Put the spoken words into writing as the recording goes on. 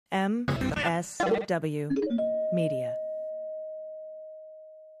MSW Media.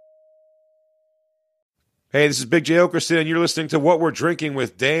 Hey, this is Big J. Okerson, and you're listening to What We're Drinking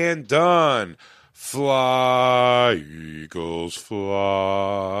with Dan Dunn. Fly, Eagles,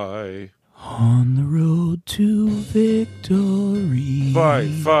 fly. On the road to victory. Fight,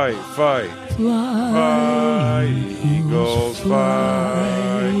 fight, fight. Fly, Eagles,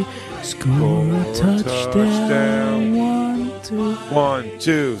 fly. Score a touchdown. 1,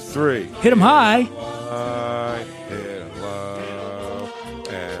 2, 3. Hit 'em high. Hit 'em low.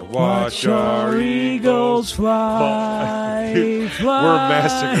 And watch our Eagles fly. Fly. We're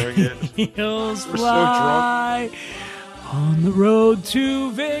massacring it. Eagles We're so fly. On the road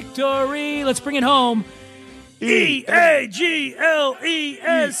to victory. Let's bring it home. E-A-G-L-E-S.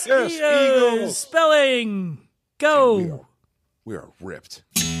 Eagles. Spelling. Go. We are ripped.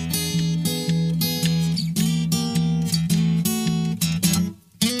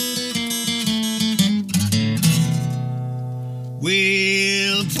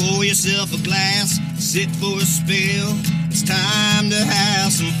 Well, pour yourself a glass, sit for a spill. It's time to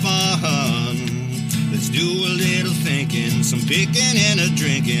have some fun. Let's do a little thinking, some picking and a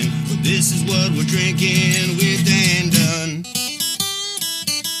drinking. But this is what we're drinking with Dan Dunn.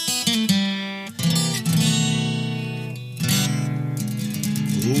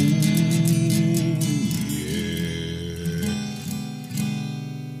 Oh, yeah.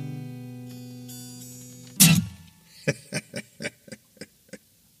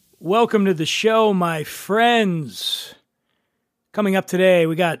 Welcome to the show, my friends. Coming up today,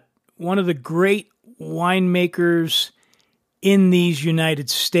 we got one of the great winemakers in these United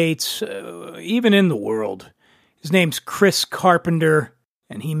States, even in the world. His name's Chris Carpenter,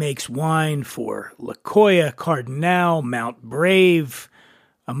 and he makes wine for La Jolla, Cardinal, Mount Brave,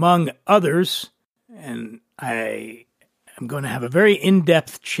 among others. And I am going to have a very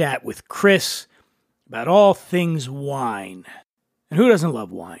in-depth chat with Chris about all things wine. And who doesn't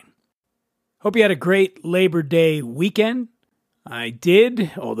love wine? Hope you had a great Labor Day weekend. I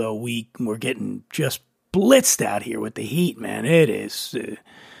did, although we were getting just blitzed out here with the heat, man. It is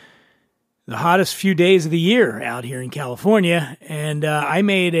the hottest few days of the year out here in California. And I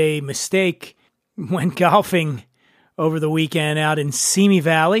made a mistake when golfing over the weekend out in Simi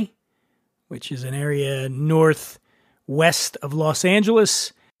Valley, which is an area northwest of Los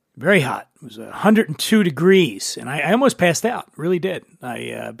Angeles. Very hot. It was 102 degrees, and I almost passed out. Really did.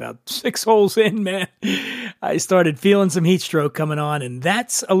 About 6 holes in, man, I started feeling some heat stroke coming on, and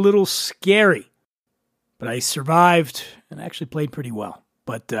that's a little scary. But I survived and actually played pretty well.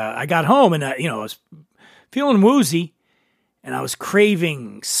 But I got home, and I was feeling woozy, and I was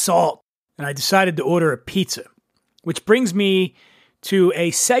craving salt, and I decided to order a pizza, which brings me to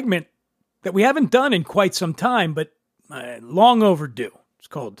a segment that we haven't done in quite some time, but long overdue. It's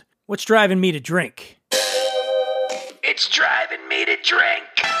called What's Driving Me to Drink? It's driving me to drink.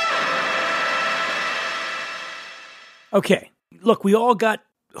 Okay, look, we all got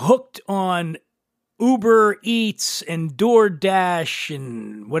hooked on Uber Eats and DoorDash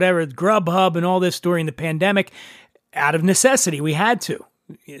and whatever, Grubhub and all this during the pandemic. Out of necessity, we had to.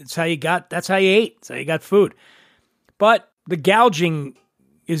 That's how you ate. That's how you got food. But the gouging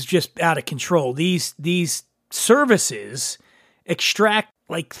is just out of control. These services extract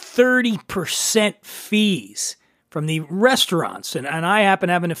like 30% fees from the restaurants. And I happen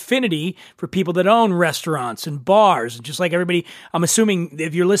to have an affinity for people that own restaurants and bars. And just like everybody, I'm assuming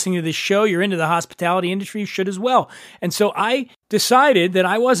if you're listening to this show, you're into the hospitality industry, you should as well. And so I decided that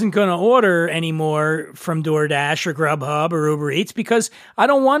I wasn't going to order anymore from DoorDash or Grubhub or Uber Eats because I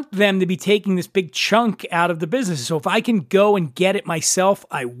don't want them to be taking this big chunk out of the business. So if I can go and get it myself,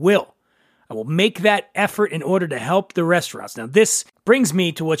 I will. I will make that effort in order to help the restaurants. Now, this brings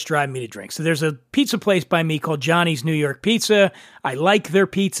me to what's driving me to drink. So there's a pizza place by me called Johnny's New York Pizza. I like their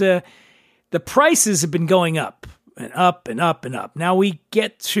pizza. The prices have been going up and up and up and up. Now we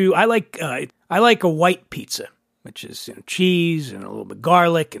get to, I like a white pizza, which is cheese and a little bit of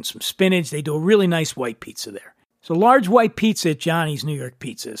garlic and some spinach. They do a really nice white pizza there. So large white pizza at Johnny's New York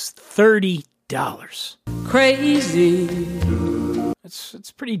Pizza is $30. Crazy.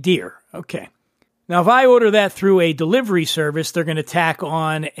 It's pretty dear. Okay. Now, if I order that through a delivery service, they're going to tack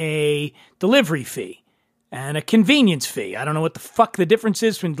on a delivery fee and a convenience fee. I don't know what the fuck the difference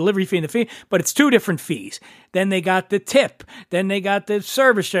is between delivery fee and the fee, but it's 2 different fees. Then they got the tip. Then they got the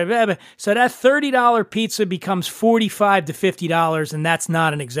service charge. So that $30 pizza becomes $45 to $50, and that's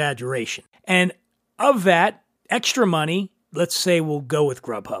not an exaggeration. And of that extra money, let's say we'll go with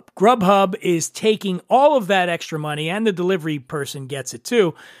Grubhub. Grubhub is taking all of that extra money, and the delivery person gets it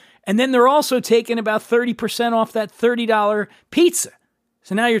too. And then they're also taking about 30% off that $30 pizza.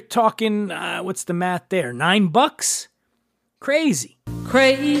 So now you're talking, what's the math there? $9? Crazy.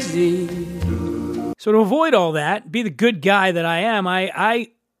 So to avoid all that, be the good guy that I am,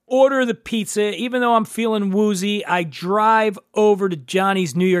 I order the pizza. Even though I'm feeling woozy, I drive over to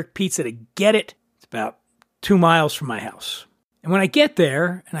Johnny's New York Pizza to get it. It's about 2 miles from my house. And when I get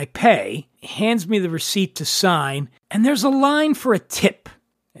there and I pay, he hands me the receipt to sign, and there's a line for a tip.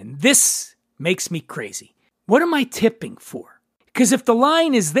 And this makes me crazy. What am I tipping for? Because if the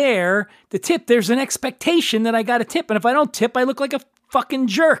line is there, the tip, there's an expectation that I got to tip. And if I don't tip, I look like a fucking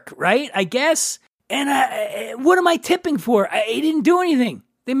jerk, right? I guess. And what am I tipping for? I didn't do anything.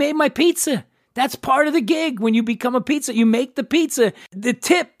 They made my pizza. That's part of the gig. When you become a pizza, you make the pizza. The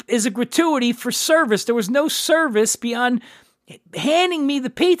tip is a gratuity for service. There was no service beyond handing me the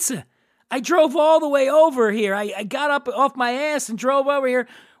pizza. I drove all the way over here. I got up off my ass and drove over here.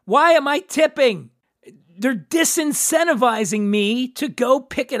 Why am I tipping? They're disincentivizing me to go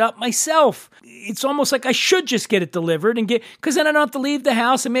pick it up myself. It's almost like I should just get it delivered and because then I don't have to leave the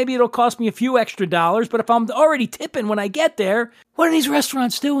house and maybe it'll cost me a few extra dollars. But if I'm already tipping when I get there, what are these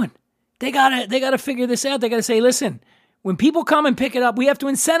restaurants doing? They gotta figure this out. They gotta say, listen, when people come and pick it up, we have to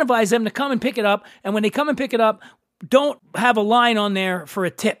incentivize them to come and pick it up. And when they come and pick it up, don't have a line on there for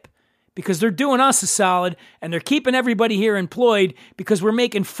a tip. Because they're doing us a solid, and they're keeping everybody here employed because we're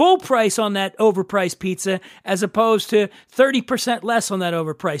making full price on that overpriced pizza as opposed to 30% less on that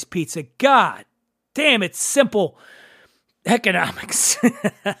overpriced pizza. God damn, it's simple economics,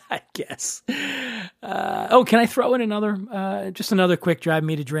 I guess. Can I throw in just another quick drive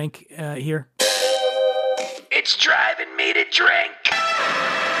me to drink here? It's driving me to drink.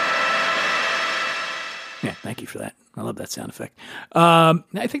 Yeah, thank you for that. I love that sound effect.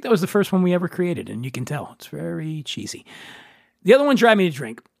 I think that was the first one we ever created, and you can tell. It's very cheesy. The other one, Drive Me to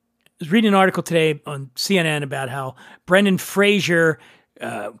Drink. I was reading an article today on CNN about how Brendan Fraser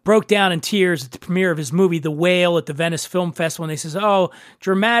broke down in tears at the premiere of his movie The Whale at the Venice Film Festival, and they says,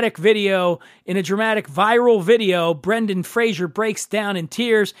 dramatic video. In a dramatic viral video, Brendan Fraser breaks down in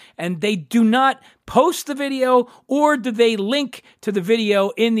tears, and they do not post the video, or do they link to the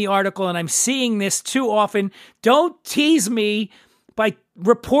video in the article? And I'm seeing this too often. Don't tease me by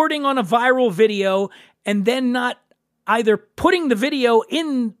reporting on a viral video and then not either putting the video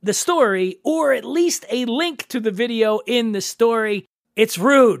in the story or at least a link to the video in the story. It's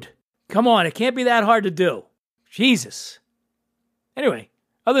rude. Come on, it can't be that hard to do. Jesus. Anyway,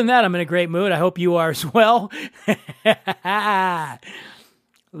 other than that, I'm in a great mood. I hope you are as well.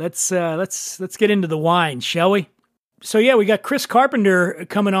 Let's get into the wine, shall we? So yeah, we got Chris Carpenter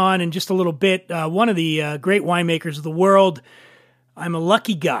coming on in just a little bit. One of the great winemakers of the world. I'm a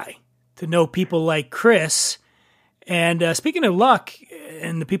lucky guy to know people like Chris. And speaking of luck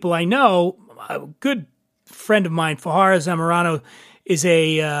and the people I know, a good friend of mine, Fahara Zamorano, is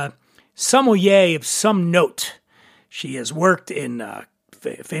a sommelier of some note. She has worked in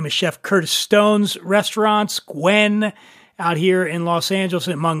famous chef Curtis Stone's restaurants, Gwen, out here in Los Angeles,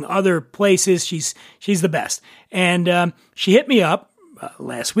 among other places. She's the best. And she hit me up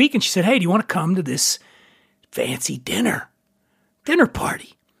last week, and she said, hey, do you want to come to this fancy dinner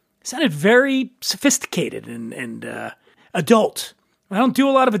party? It sounded very sophisticated and adult. I don't do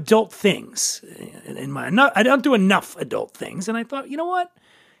a lot of adult things. I don't do enough adult things. And I thought, you know what?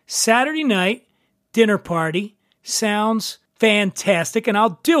 Saturday night dinner party sounds fantastic, and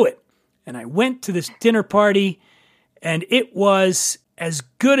I'll do it. And I went to this dinner party, and it was as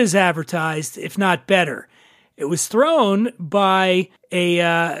good as advertised, if not better. It was thrown by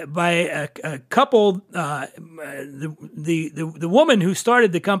a couple. The woman who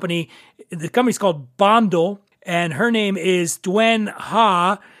started the company. The company's called Bondel, and her name is Duen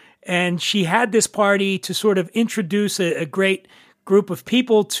Ha. And she had this party to sort of introduce a great group of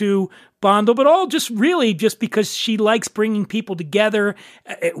people to Bondel, but all just because she likes bringing people together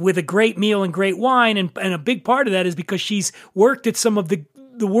with a great meal and great wine. And a big part of that is because she's worked at some of the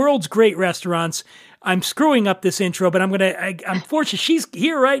world's great restaurants. I'm screwing up this intro, but I'm fortunate she's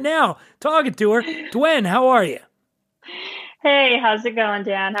here right now talking to her. Duen, how are you? Hey, how's it going,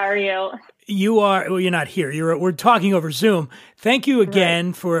 Dan? How are you? You're not here. We're talking over Zoom. Thank you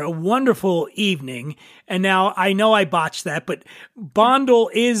again for a wonderful evening. And now I know I botched that, but Bondel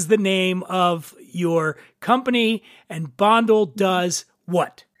is the name of your company, and Bondel does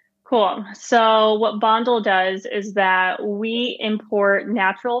what? Cool. So what Bondel does is that we import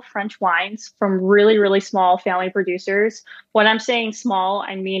natural French wines from really, really small family producers. When I'm saying small,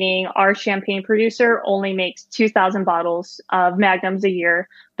 I'm meaning our champagne producer only makes 2,000 bottles of Magnums a year.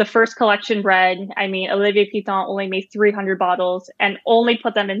 the first collection red, I mean, Olivier Piton only made 300 bottles and only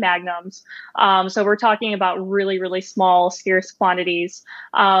put them in magnums. So we're talking about really, really small, scarce quantities.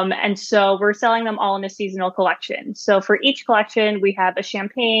 And so we're selling them all in a seasonal collection. So for each collection, we have a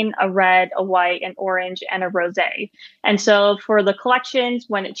champagne, a red, a white, an orange, and a rosé. And so for the collections,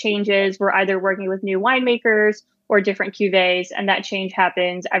 when it changes, we're either working with new winemakers or different cuvées, and that change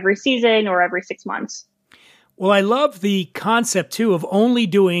happens every season or every 6 months. Well, I love the concept, too, of only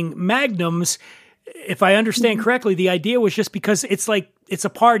doing magnums. If I understand correctly, the idea was just because it's like it's a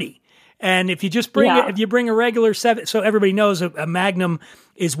party. And if you just bring if you bring a regular 7, so everybody knows a magnum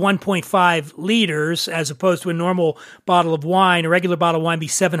is 1.5 liters as opposed to a normal bottle of wine. A regular bottle of wine be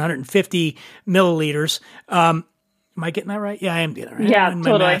 750 milliliters. Am I getting that right? Yeah, I am getting it right. Yeah,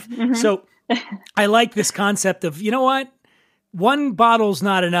 totally. So I like this concept of, you know what? One bottle's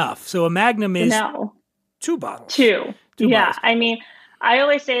not enough. So a magnum is... No. 2 bottles. Two yeah. Bottles. I mean, I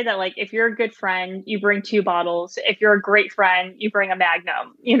always say that, like, if you're a good friend, you bring 2 bottles. If you're a great friend, you bring a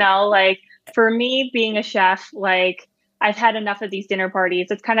magnum. You know, like, for me, being a chef, like, I've had enough of these dinner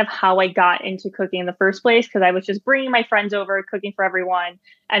parties. It's kind of how I got into cooking in the first place, because I was just bringing my friends over, cooking for everyone.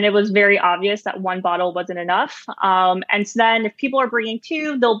 And it was very obvious that 1 bottle wasn't enough. And so then if people are bringing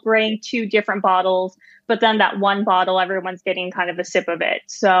 2, they'll bring 2 different bottles. But then that 1 bottle, everyone's getting kind of a sip of it.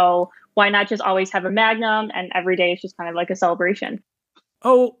 So why not just always have a magnum, and every day is just kind of like a celebration.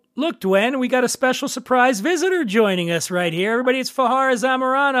 Oh, look, Dwen, we got a special surprise visitor joining us right here. Everybody, it's Fahara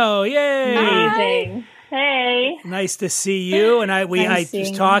Zamorano. Yay! Amazing. Hey. Nice to see you. And I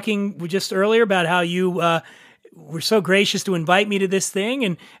was talking just earlier about how you were so gracious to invite me to this thing,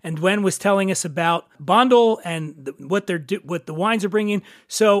 and Dwen was telling us about Bondel and what the wines are bringing.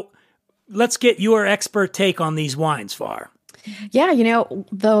 So let's get your expert take on these wines, Far. Yeah,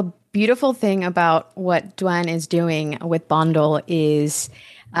 the beautiful thing about what Dwen is doing with Bondel is,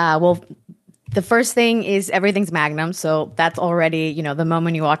 the first thing is everything's Magnum. So that's already, the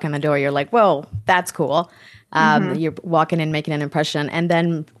moment you walk in the door, you're like, whoa, that's cool. You're walking in, making an impression. And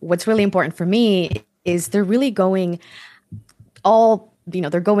then what's really important for me is they're really going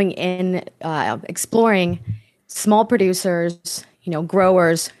they're going in, exploring small producers,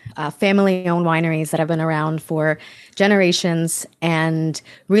 growers, family-owned wineries that have been around for generations, and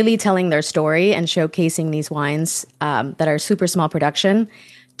really telling their story and showcasing these wines that are super small production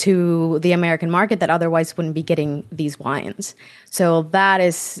to the American market that otherwise wouldn't be getting these wines. So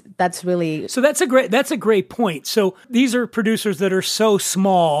that's really... So that's a great point. So these are producers that are so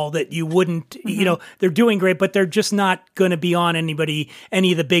small that you wouldn't, they're doing great, but they're just not going to be on any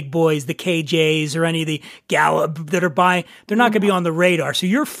of the big boys, the KJs or any of the Gallup that are buying. They're not going to be on the radar. So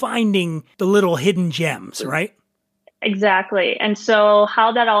you're finding the little hidden gems, right? Exactly. And so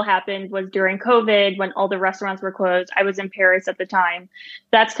how that all happened was during COVID, when all the restaurants were closed. I was in Paris at the time.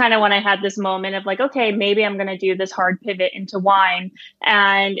 That's kind of when I had this moment of like, okay, maybe I'm going to do this hard pivot into wine.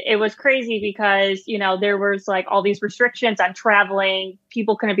 And it was crazy because, there was like all these restrictions on traveling.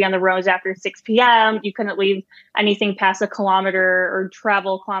 People couldn't be on the roads after 6 p.m. You couldn't leave anything past a kilometer or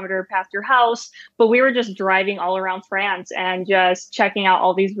travel a kilometer past your house. But we were just driving all around France and just checking out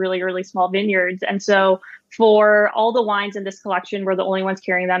all these really, really small vineyards. And so for all the wines in this collection, we're the only ones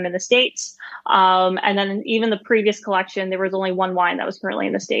carrying them in the States. And then even the previous collection, there was only 1 wine that was currently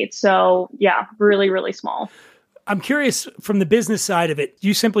in the States. So yeah, really, really small. I'm curious from the business side of it, do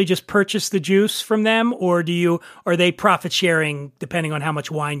you simply just purchase the juice from them, or are they profit sharing depending on how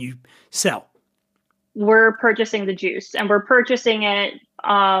much wine you sell? We're purchasing the juice, and we're purchasing it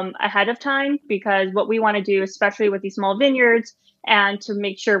ahead of time, because what we want to do, especially with these small vineyards, and to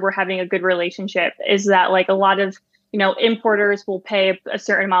make sure we're having a good relationship, is that like a lot of, importers will pay a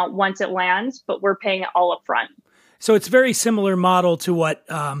certain amount once it lands, but we're paying it all up front. So it's a very similar model to what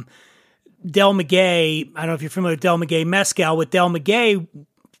Del Maguey, I don't know if you're familiar with Del Maguey Mezcal, what Del Maguey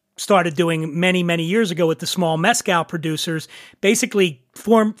started doing many, many years ago with the small mezcal producers, basically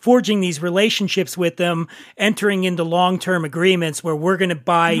forging these relationships with them, entering into long-term agreements where we're going to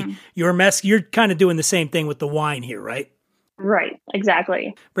buy your mezcal. You're kind of doing the same thing with the wine here, right? Right,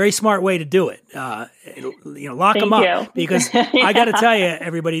 exactly. Very smart way to do it. Lock them up. Because I got to tell you,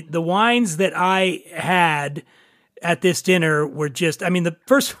 everybody, the wines that I had at this dinner were just,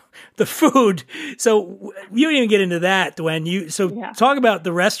 the food. So you didn't even get into that, Dwen. Talk about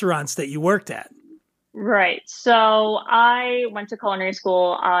the restaurants that you worked at. Right. So I went to culinary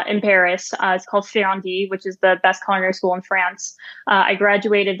school in Paris. It's called Ferrandi, which is the best culinary school in France. I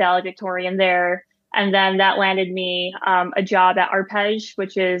graduated valedictorian there. And then that landed me a job at Arpège,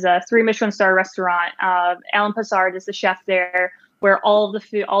 which is a 3 Michelin star restaurant. Alain Passard is the chef there. where all of the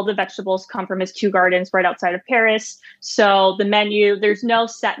food, all the vegetables come from his 2 gardens right outside of Paris. So the menu, there's no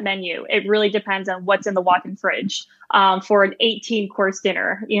set menu. It really depends on what's in the walk-in fridge for an 18-course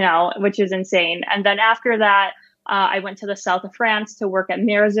dinner, which is insane. And then after that, I went to the south of France to work at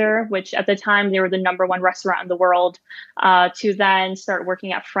Mercer, which at the time they were the #1 restaurant in the world, to then start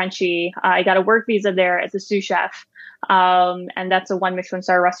working at Frenchie. I got a work visa there as a sous chef. And that's a 1 Michelin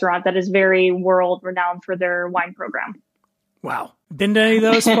star restaurant that is very world renowned for their wine program. Wow. Been to any of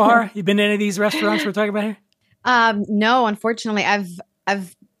those, Fahar? You been to any of these restaurants we're talking about here? No, unfortunately,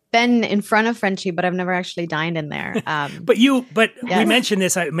 I've been in front of Frenchie, but I've never actually dined in there. But yes. We mentioned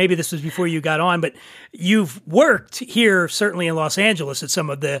this, maybe this was before you got on, but you've worked here, certainly in Los Angeles, at some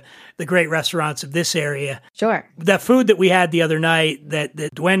of the great restaurants of this area. Sure. That food that we had the other night that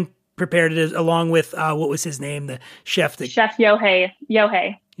Dwayne prepared it along with, what was his name? The chef. Chef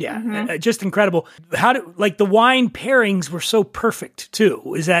Yohei. Yeah, just incredible. The wine pairings were so perfect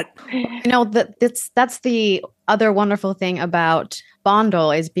too. Is that? That's the other wonderful thing about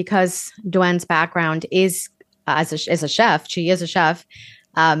Bondel is because Dwayne's background is as a chef. She is a chef.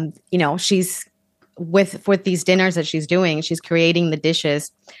 She's with these dinners that she's doing. She's creating the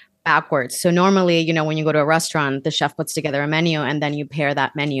dishes backwards. So normally, when you go to a restaurant, the chef puts together a menu and then you pair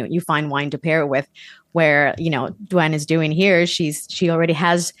that menu. You find wine to pair it with. Where, Dwayne is doing here, she already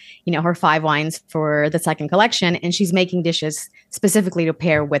has, her 5 wines for the second collection, and she's making dishes specifically to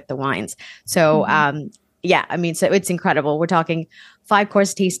pair with the wines. So, so it's incredible. We're talking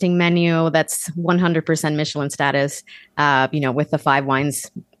 5-course tasting menu that's 100% Michelin status, with the 5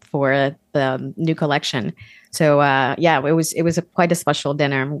 wines for the new collection. So, it was quite a special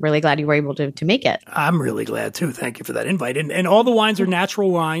dinner. I'm really glad you were able to make it. I'm really glad too. Thank you for that invite. And all the wines are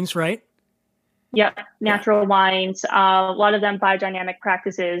natural wines, right? Yep, natural wines. A lot of them biodynamic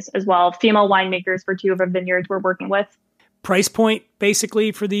practices as well. Female winemakers for 2 of our vineyards we're working with. Price point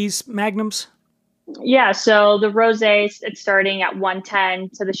basically for these magnums? Yeah, so the rosé, it's starting at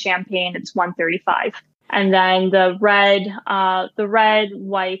 $110. To the champagne, it's $135, and then the red,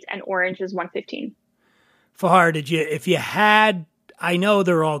 white, and orange is $115. Fahar, I know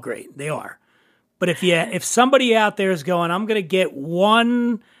they're all great, they are, but if somebody out there is going, I'm going to get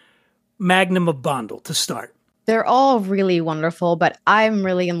one Magnum of Bondel to start. They're all really wonderful, but I'm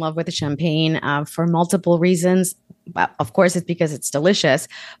really in love with the champagne for multiple reasons. Of course, it's because it's delicious,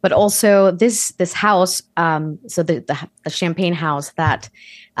 but also this house. So the champagne house that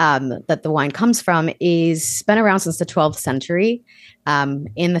the wine comes from is been around since the 12th century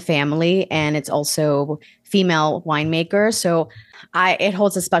in the family, and it's also female winemaker. So it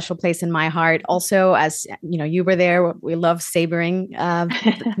holds a special place in my heart. Also, as you were there, we love savoring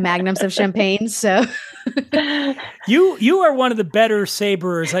magnums of champagne. So you are one of the better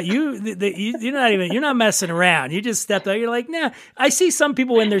saborers. You're not messing around. You just stepped out. You're like, nah. I see some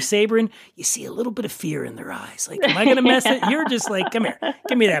people when they're saboring, you see a little bit of fear in their eyes. Like, am I going to mess it? You're just like, come here,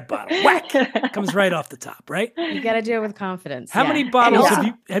 give me that bottle. Whack, comes right off the top, right? You got to do it with confidence. How many bottles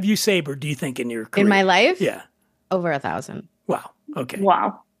have you sabored? Do you think in your career? In my life? Yeah, over 1,000. Wow. Okay.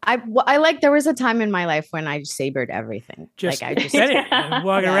 Wow. There was a time in my life when I sabered everything.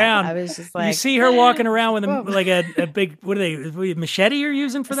 Walking around. I was just like, you see her walking around with a big, what are they, machete you're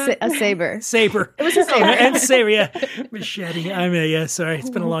using for that? A saber. Saber. It was a saber. And saber, yeah. Machete. Sorry. It's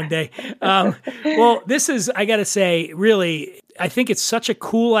been a long day. Well, this is, I got to say, really, I think it's such a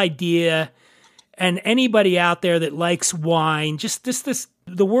cool idea. And anybody out there that likes wine, just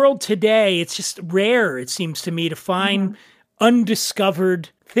the world today, it's just rare, it seems to me, to find undiscovered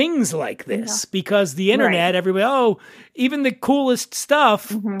things like this because the internet, everybody, even the coolest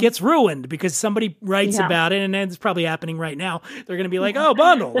stuff gets ruined because somebody writes about it, and it's probably happening right now. They're going to be like,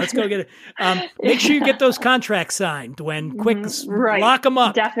 Bondel, let's go get it. Make sure you get those contracts signed, Dwayne. Quick, lock them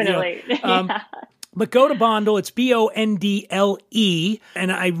up. Definitely. But go to Bondel. It's Bondle,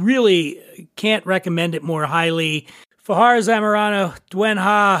 and I really can't recommend it more highly. Fahar Zamorano, Dwayne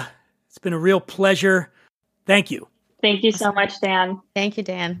Ha, it's been a real pleasure. Thank you. Thank you so much, Dan. Thank you,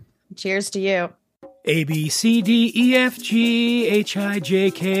 Dan. Cheers to you. A, B, C, D, E, F, G, H, I,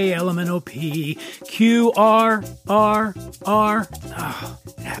 J, K, L, M, N, O, P, Q, R, R, R. Oh,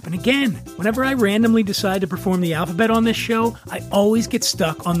 it happened again. Whenever I randomly decide to perform the alphabet on this show, I always get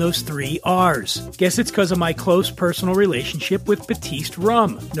stuck on those 3 R's. Guess it's because of my close personal relationship with Batiste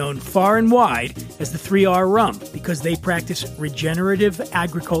Rum, known far and wide as the 3R Rum, because they practice regenerative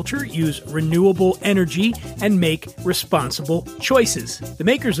agriculture, use renewable energy, and make responsible choices. The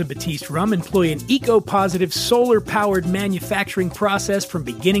makers of Batiste Rum employ an eco eco-positive, solar-powered manufacturing process from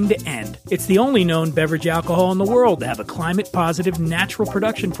beginning to end. It's the only known beverage alcohol in the world to have a climate-positive, natural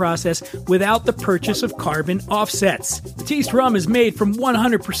production process without the purchase of carbon offsets. Batiste rum is made from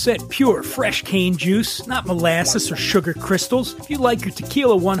 100% pure, fresh cane juice, not molasses or sugar crystals. If you like your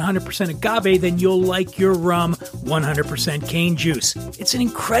tequila 100% agave, then you'll like your rum 100% cane juice. It's an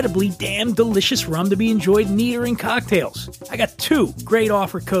incredibly damn delicious rum to be enjoyed neat or in cocktails. I got 2 great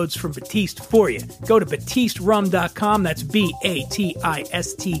offer codes from Batiste for you. Go to BatisteRum.com, that's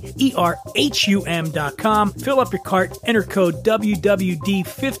BATISTERHUM.com. Fill up your cart, enter code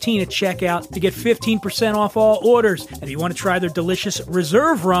WWD15 at checkout to get 15% off all orders. And if you want to try their delicious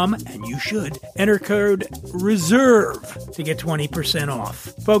Reserve rum, and you should, enter code RESERVE to get 20%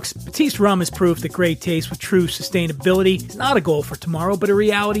 off. Folks, Batiste rum is proof that great taste with true sustainability is not a goal for tomorrow, but a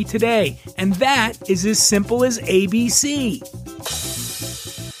reality today. And that is as simple as ABC.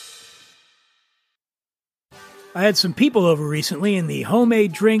 I had some people over recently, and the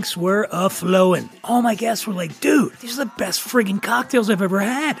homemade drinks were a-flowing. All my guests were like, dude, these are the best friggin' cocktails I've ever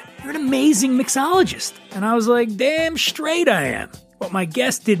had. You're an amazing mixologist. And I was like, damn straight I am. What my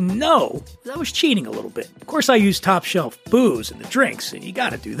guests didn't know is I was cheating a little bit. Of course, I used top shelf booze in the drinks, and you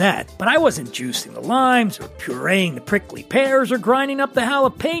gotta do that. But I wasn't juicing the limes, or pureeing the prickly pears, or grinding up the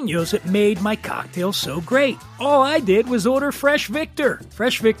jalapenos that made my cocktail so great. All I did was order Fresh Victor.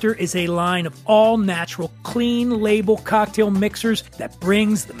 Fresh Victor is a line of all-natural, clean-label cocktail mixers that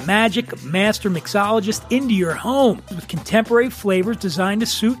brings the magic of master mixologists into your home with contemporary flavors designed to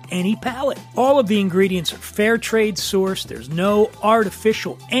suit any palate. All of the ingredients are fair trade sourced. There's no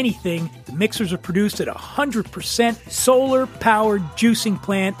artificial anything. The mixers are produced at 100% solar-powered juicing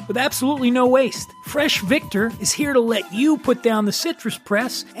plant with absolutely no waste. Fresh Victor is here to let you put down the citrus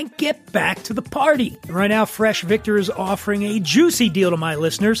press and get back to the party. And right now, Fresh Victor is offering a juicy deal to my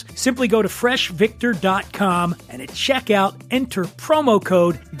listeners. Simply go to freshvictor.com and at checkout, enter promo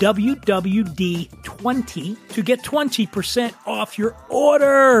code WWD20 to get 20% off your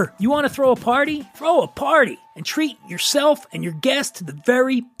order. You want to throw a party? Throw a party and treat yourself and your guests to the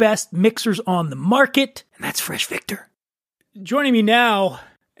very best mixers on the market, and that's Fresh Victor. Joining me now,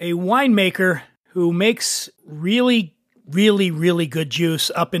 a winemaker who makes really, really, really good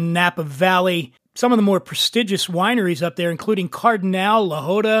juice up in Napa Valley. Some of the more prestigious wineries up there, including Cardinal, La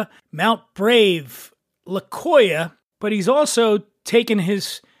Joda, Mount Brave, La Jolla, but he's also taken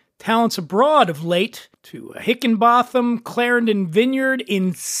his talents abroad of late to Hickenbotham Clarendon Vineyard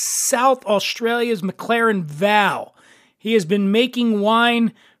in South Australia's McLaren Vale. He has been making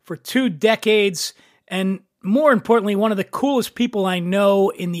wine for 2 decades, and more importantly, one of the coolest people I know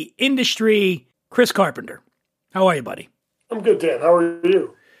in the industry, Chris Carpenter. How are you, buddy? I'm good, Dan. How are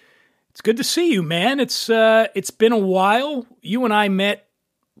you? It's good to see you, man. It's been a while. You and I met,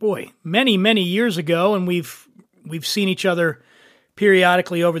 many, many years ago, and we've seen each other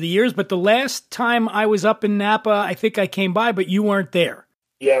periodically over the years. But the last time I was up in Napa, I think I came by, but you weren't there.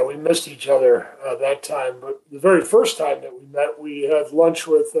 Yeah, we missed each other that time. But the very first time that we met, we had lunch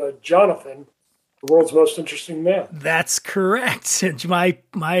with Jonathan, the world's most interesting man. That's correct.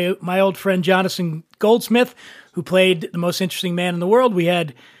 My old friend Jonathan Goldsmith, who played the most interesting man in the world. We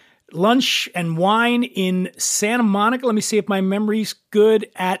had lunch and wine in Santa Monica. Let me see if my memory's good,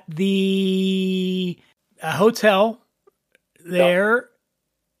 at the hotel there.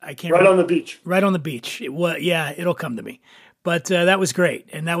 Yeah. I can't remember. On the beach. Right on the beach. It'll come to me. But that was great.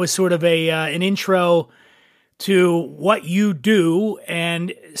 And that was sort of an intro to what you do.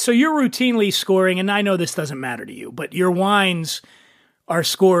 And so you're routinely scoring, and I know this doesn't matter to you, but your wines are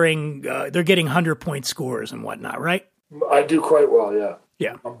scoring, they're getting 100-point scores and whatnot, right? I do quite well, yeah.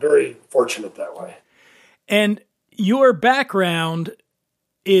 Yeah. I'm very fortunate that way. And your background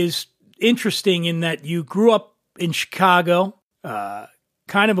is interesting in that you grew up in Chicago,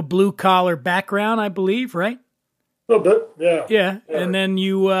 kind of a blue-collar background, I believe, right? A little bit, yeah. Yeah, and then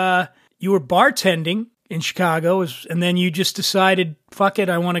you were bartending in Chicago, and then you just decided, fuck it,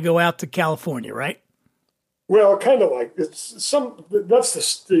 I want to go out to California, right? Well, kind of like that's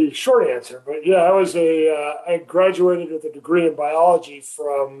the short answer. But yeah, I graduated with a degree in biology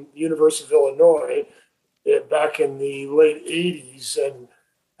from the University of Illinois back in the late 80s. And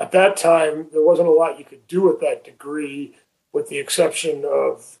at that time, there wasn't a lot you could do with that degree, with the exception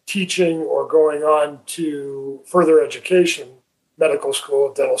of teaching or going on to further education, medical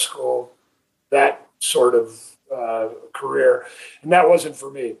school, dental school, that sort of career. And that wasn't for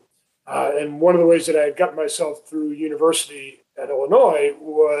me. And one of the ways that I had gotten myself through university at Illinois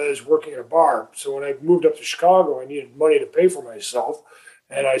was working at a bar. So when I moved up to Chicago, I needed money to pay for myself.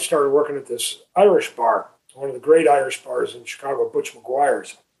 And I started working at this Irish bar, one of the great Irish bars in Chicago, Butch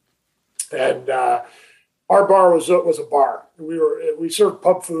McGuire's. And our bar was a bar. We served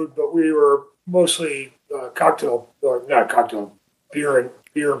pub food, but we were mostly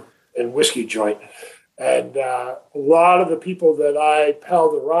beer and whiskey joint. And a lot of the people that I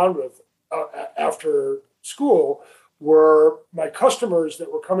palled around with after school were my customers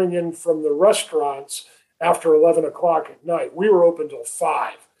that were coming in from the restaurants after 11 o'clock at night. We were open till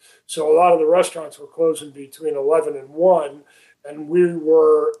 5. So a lot of the restaurants were closing between 11 and 1. And we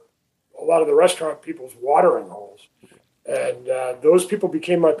were a lot of the restaurant people's watering holes. And those people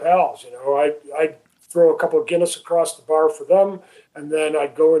became my pals. You know, I'd throw a couple of Guinness across the bar for them, and then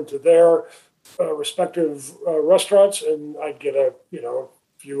I'd go into their respective restaurants, and I'd get a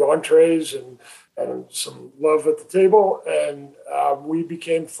few entrees and some love at the table, and we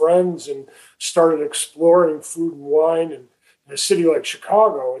became friends and started exploring food and wine. And in a city like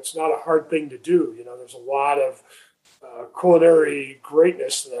Chicago, it's not a hard thing to do. You know, there's a lot of culinary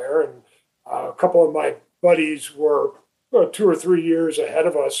greatness there, and a couple of my buddies were 2 or 3 years ahead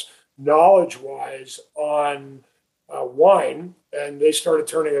of us knowledge-wise on wine, and they started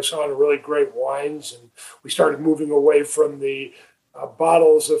turning us on to really great wines, and we started moving away from the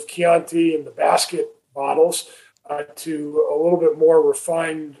bottles of Chianti and the basket bottles to a little bit more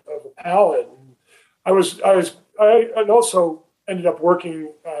refined of a palate. And I also ended up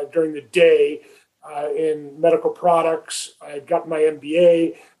working during the day in medical products. I had gotten my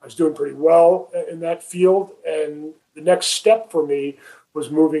MBA. I was doing pretty well in that field, and the next step for me was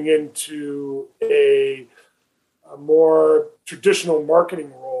moving into a more traditional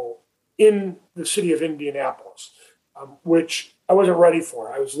marketing role in the city of Indianapolis, which I wasn't ready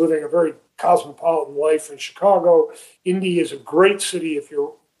for. I was living a very cosmopolitan life in Chicago. Indy is a great city if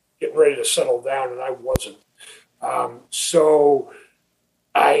you're getting ready to settle down, and I wasn't. So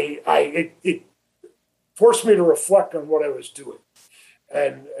it forced me to reflect on what I was doing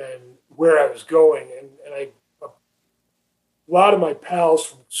and where I was going. And a lot of my pals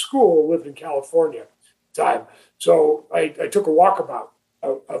from school lived in California at the time. So I took a walkabout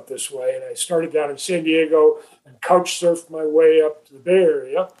out this way, and I started down in San Diego and couch surfed my way up to the Bay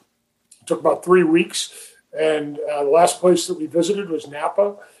Area. It took about 3 weeks, and the last place that we visited was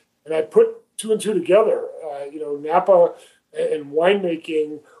Napa, and I put 2 and 2 together. Napa and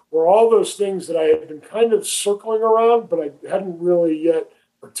winemaking were all those things that I had been kind of circling around, but I hadn't really yet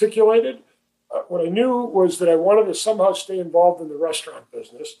articulated. What I knew was that I wanted to somehow stay involved in the restaurant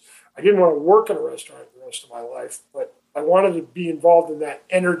business. I didn't want to work in a restaurant the rest of my life, but I wanted to be involved in that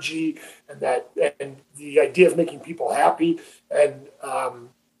energy and the idea of making people happy. And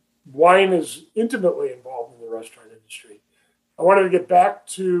wine is intimately involved in the restaurant industry. I wanted to get back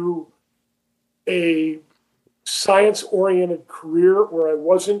to a science-oriented career where I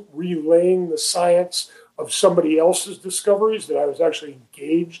wasn't relaying the science of somebody else's discoveries, that I was actually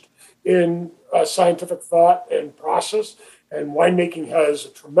engaged in scientific thought and process. And winemaking has a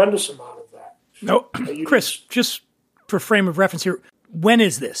tremendous amount of that. No, Chris, just for frame of reference here, when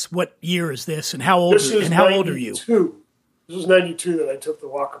is this? What year is this? And how old are you? This is 92 that I took the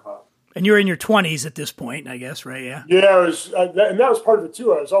walkabout. And you're in your 20s at this point, I guess, right? Yeah. Yeah, and that was part of it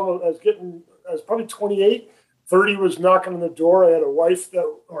too. I was probably 28. 30 was knocking on the door. I had a wife not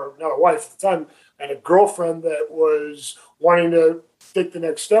a wife at the time, I had a girlfriend that was wanting to take the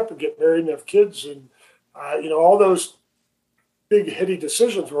next step and get married and have kids. And, all those big heady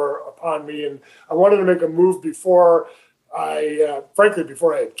decisions were upon me. And I wanted to make a move before I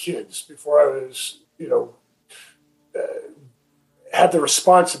had kids, before I was, had the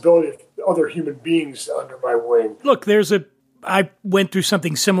responsibility of other human beings under my wing. Look, I went through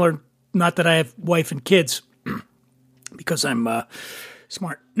something similar, not that I have wife and kids, because I'm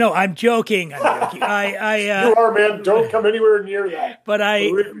smart. No, I'm joking. You are, man. Don't come anywhere near that.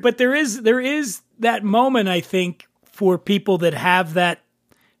 But there is that moment, I think, for people that have that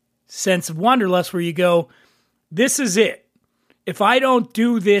sense of wanderlust where you go, this is it. If I don't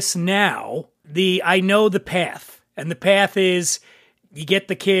do this now, I know the path. And the path is you get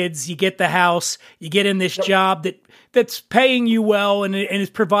the kids, you get the house, you get in this job that's paying you well and is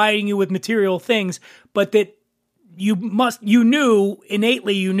providing you with material things, but that you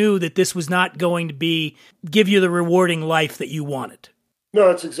innately knew that this was not going to give you the rewarding life that you wanted. No,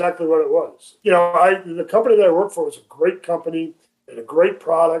 that's exactly what it was. The company that I worked for was a great company and a great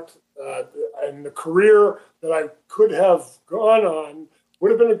product, and the career that I could have gone on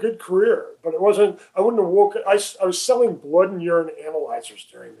would have been a good career, but it wasn't. I wouldn't have woken. I was selling blood and urine analyzers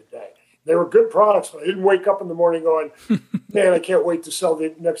during the day. They were good products, but I didn't wake up in the morning going, man, I can't wait to sell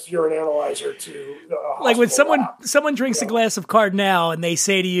the next urine analyzer to like when someone drinks a glass of Cardinal and they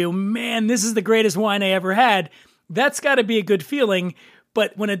say to you, man, this is the greatest wine I ever had. That's got to be a good feeling.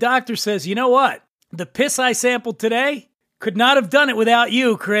 But when a doctor says, you know what, the piss I sampled today could not have done it without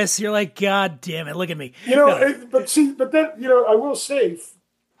you, Chris. You're like, God damn it, look at me. But then, I will say,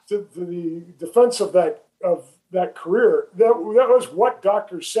 to the defense of that career, that was what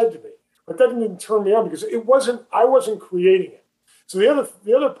doctors said to me. But that didn't turn me on because I wasn't creating it. So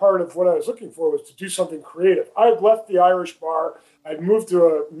the other part of what I was looking for was to do something creative. I had left the Irish bar. I'd moved to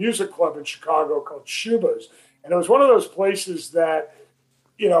a music club in Chicago called Shuba's. And it was one of those places that,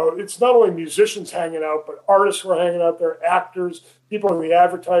 it's not only musicians hanging out, but artists were hanging out there, actors, people in the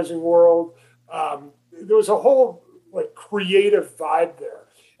advertising world. There was a whole creative vibe there.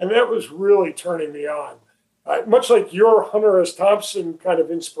 And that was really turning me on. Much like your Hunter S. Thompson kind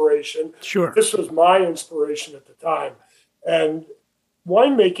of inspiration. Sure. This was my inspiration at the time. And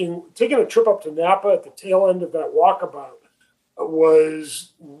winemaking, taking a trip up to Napa at the tail end of that walkabout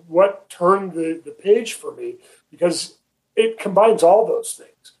was what turned the page for me, because it combines all those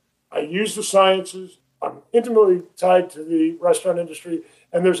things. I use the sciences. I'm intimately tied to the restaurant industry,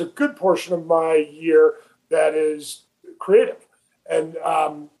 and there's a good portion of my year that is creative. And,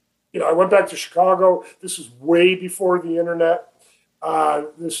 I went back to Chicago. This is way before the internet.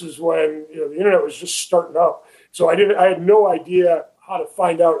 This is when, the internet was just starting up. So I had no idea how to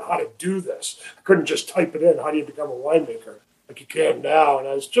find out how to do this. I couldn't just type it in. How do you become a winemaker like you can now? And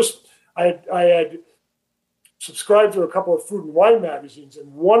I had subscribed to a couple of food and wine magazines.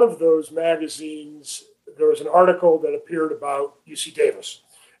 And one of those magazines, there was an article that appeared about UC Davis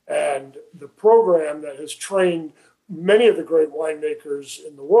and the program that has trained many of the great winemakers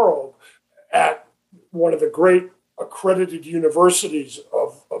in the world at one of the great accredited universities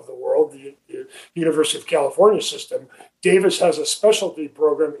of the world, the University of California system. Davis has a specialty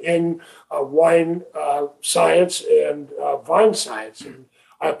program in wine science and vine science. And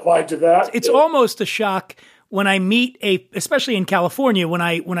I applied to that. It's almost a shock when I meet especially in California, when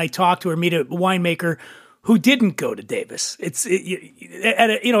I talk to or meet a winemaker who didn't go to Davis. At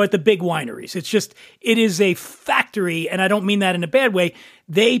the big wineries. It is a factory, and I don't mean that in a bad way.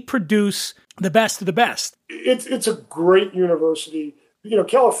 They produce the best of the best. It's a great university.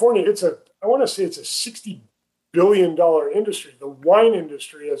 California, I want to say it's a $60 billion industry, the wine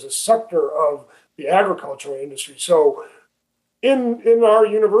industry as a sector of the agricultural industry. So in our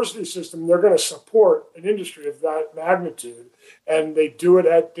university system, they're going to support an industry of that magnitude, and they do it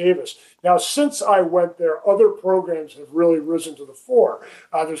at Davis. Now, since I went there, other programs have really risen to the fore.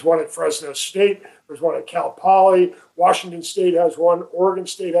 There's one at Fresno State. There's one at Cal Poly. Washington State has one. Oregon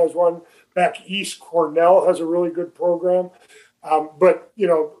State has one. Back east, Cornell has a really good program. But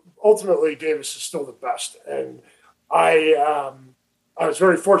ultimately, Davis is still the best. And I was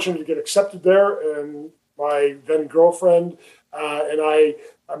very fortunate to get accepted there, and my then girlfriend and I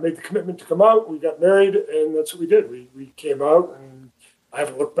made the commitment to come out. We got married, and that's what we did. We came out, and I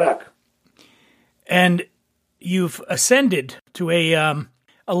haven't looked back. And you've ascended to a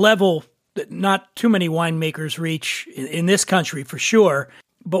level that not too many winemakers reach in this country, for sure.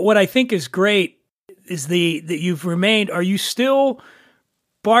 But what I think is great is that you've remained. Are you still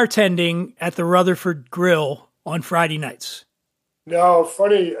bartending at the Rutherford Grill on Friday nights? No,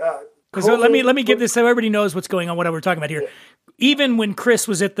 funny. Because let me give this so everybody knows what's going on, what we're talking about here. Yeah. Even when Chris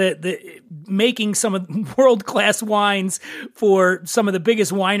was at the making some of world-class wines for some of the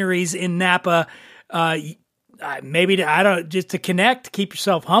biggest wineries in Napa, just to connect, keep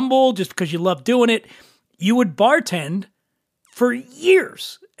yourself humble, just because you love doing it, you would bartend for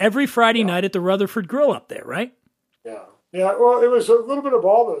years every Friday night at the Rutherford Grill up there, right? Yeah. Well, it was a little bit of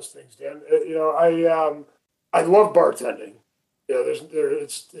all those things, Dan. I love bartending. It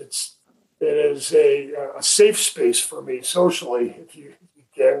is a safe space for me socially, if you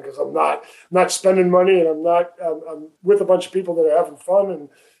can, because I'm not spending money, and I'm with a bunch of people that are having fun. And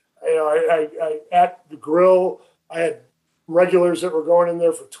I at the grill, I had regulars that were going in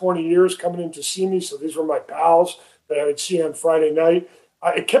there for 20 years coming in to see me. So these were my pals that I would see on Friday night.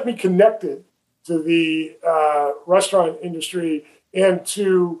 It kept me connected to the restaurant industry and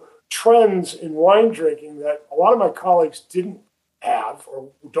to trends in wine drinking that a lot of my colleagues didn't have or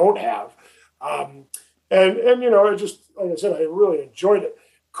don't have. It just, like I said, I really enjoyed it.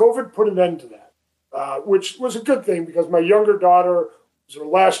 COVID put an end to that, which was a good thing because my younger daughter was her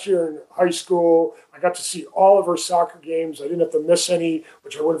last year in high school. I got to see all of her soccer games. I didn't have to miss any,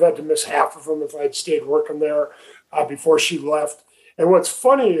 which I would have had to miss half of them if I had stayed working there before she left. And what's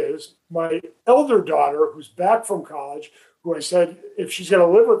funny is my elder daughter, who's back from college, who I said, if she's going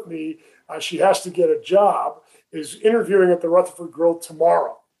to live with me, she has to get a job, is interviewing at the Rutherford Grill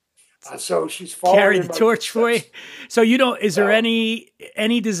tomorrow. So she's following. Carry the torch for you. So you don't. Is there any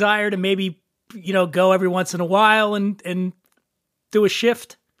desire to maybe go every once in a while and do a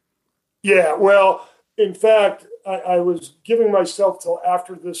shift? Yeah, well, in fact, I was giving myself till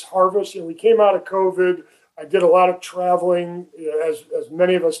after this harvest. We came out of COVID. I did a lot of traveling, as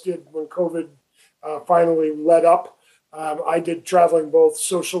many of us did when COVID finally let up. I did traveling both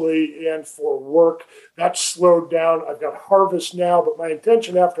socially and for work. That slowed down. I've got harvest now, but my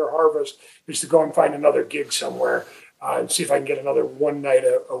intention after harvest is to go and find another gig somewhere and see if I can get another one night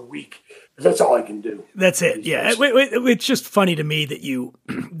a week. Because that's all I can do. That's it. Yeah, it's just funny to me that you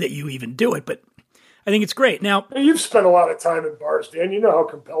even do it, but I think it's great. Now, you've spent a lot of time in bars, Dan. You know how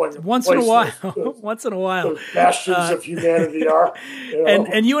compelling once in a while, those bastions of humanity are.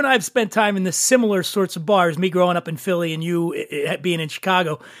 And you and I have spent time in the similar sorts of bars. Me growing up in Philly, and you being in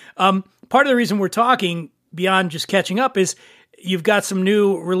Chicago. Part of the reason we're talking beyond just catching up is you've got some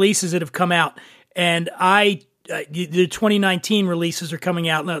new releases that have come out, and the 2019 releases are coming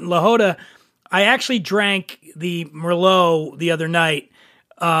out. Now, La Joda, I actually drank the Merlot the other night,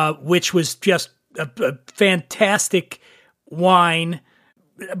 which was just a fantastic wine,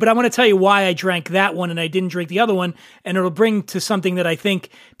 but I want to tell you why I drank that one and I didn't drink the other one, and it'll bring to something that I think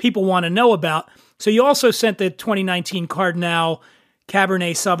people want to know about. So you also sent the 2019 Cardinal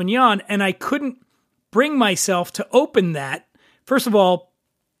Cabernet Sauvignon, and I couldn't bring myself to open that. First of all,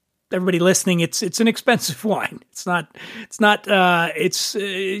 everybody listening, it's an expensive wine. It's a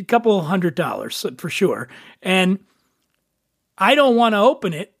couple $100 for sure, and I don't want to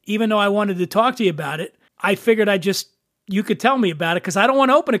open it, even though I wanted to talk to you about it. I figured you could tell me about it because I don't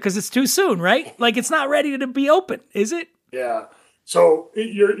want to open it because it's too soon, right? Like it's not ready to be open, is it? Yeah. So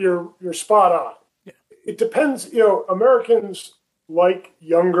you're spot on. Yeah. It depends. Americans like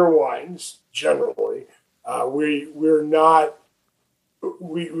younger wines generally. We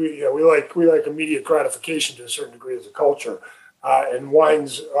like immediate gratification to a certain degree as a culture, and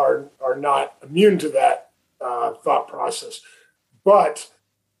wines are not immune to that thought process. But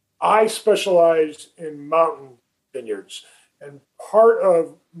I specialize in mountain vineyards, and part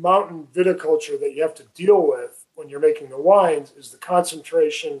of mountain viticulture that you have to deal with when you're making the wines is the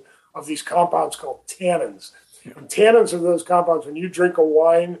concentration of these compounds called tannins. Yeah. And tannins are those compounds when you drink a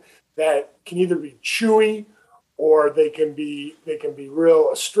wine that can either be chewy, or they can be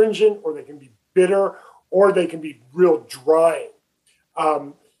real astringent, or they can be bitter, or they can be real drying.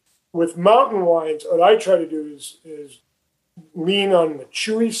 With mountain wines, what I try to do is lean on the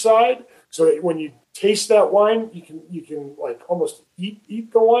chewy side, so that when you taste that wine, you can like almost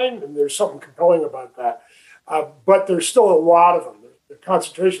eat the wine, and there's something compelling about that. But there's still a lot of them. The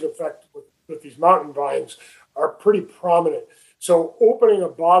concentration effect with these mountain vines are pretty prominent. So opening a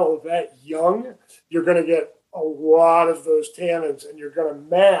bottle of that young, you're going to get a lot of those tannins, and you're going to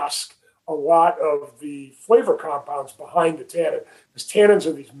mask a lot of the flavor compounds behind the tannin. Because tannins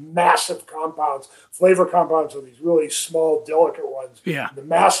are these massive compounds. Flavor compounds are these really small, delicate ones. Yeah. The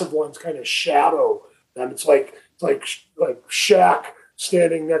massive ones kind of shadow them. It's like Shaq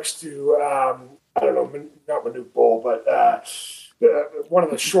standing next to not Manute Bol, but one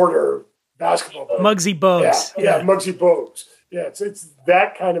of the shorter basketball players. Muggsy Bogues. Yeah, Muggsy Bogues. Yeah, it's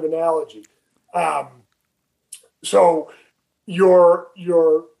that kind of analogy. So your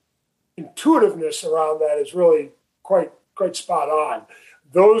intuitiveness around that is really quite spot on.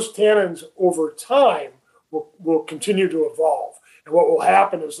 Those tannins over time will continue to evolve. And what will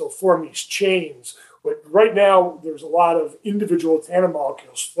happen is they'll form these chains. But right now, there's a lot of individual tannin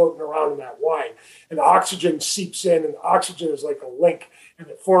molecules floating around in that wine. And oxygen seeps in, and oxygen is like a link, and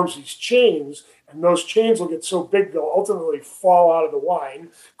it forms these chains. And those chains will get so big, they'll ultimately fall out of the wine,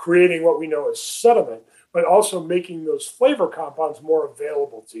 creating what we know as sediment, but also making those flavor compounds more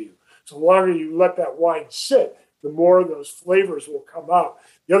available to you. So the longer you let that wine sit, the more those flavors will come out.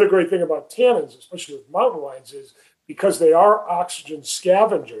 The other great thing about tannins, especially with mountain wines, is because they are oxygen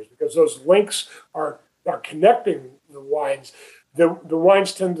scavengers, because those links are connecting the wines, the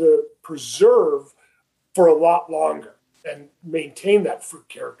wines tend to preserve for a lot longer and maintain that fruit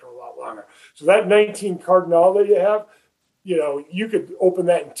character a lot longer. So that 19 Cardinal that you have, you could open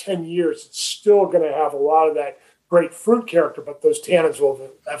that in 10 years. It's still going to have a lot of that great fruit character, but those tannins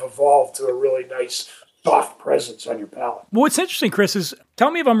will have evolved to a really nice, soft presence on your palate. Well, what's interesting, Chris, is tell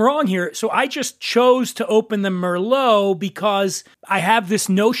me if I'm wrong here. So I just chose to open the Merlot because I have this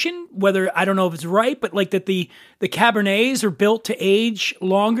notion, whether I don't know if it's right, but like that the Cabernets are built to age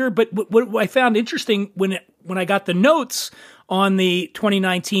longer. But what I found interesting when I got the notes on the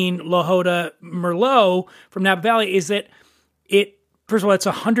 2019 La Joda Merlot from Napa Valley is that first of all, it's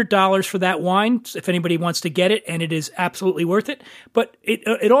 $100 for that wine, if anybody wants to get it, and it is absolutely worth it. But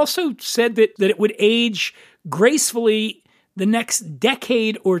it also said that it would age gracefully the next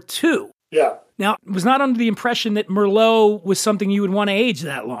decade or two. Yeah. Now, I was not under the impression that Merlot was something you would want to age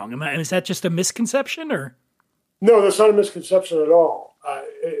that long. Is that just a misconception, or? No, that's not a misconception at all.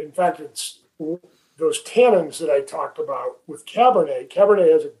 In fact, it's those tannins that I talked about with Cabernet.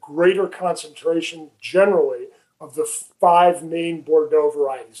 Cabernet has a greater concentration generally of the 5 main Bordeaux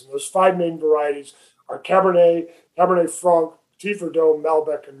varieties. And those 5 main varieties are Cabernet, Cabernet Franc, Petit Verdot,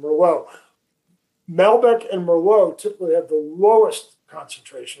 Malbec, and Merlot. Malbec and Merlot typically have the lowest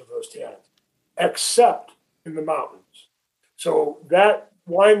concentration of those tannins, except in the mountains. So that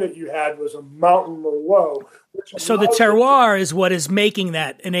wine that you had was a mountain Merlot. So the terroir is what is making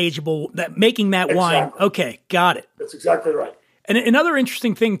that an ageable, that making that wine. Okay, got it. That's exactly right. And another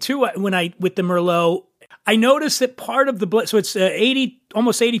interesting thing too, with the Merlot, I noticed that part of the blend, so it's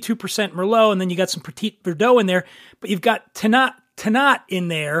almost 82% Merlot, and then you got some Petit Verdot in there, but you've got Tannat in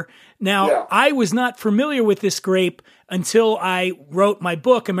there. Now, yeah. I was not familiar with this grape until I wrote my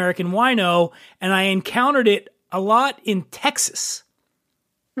book, American Wino, and I encountered it a lot in Texas.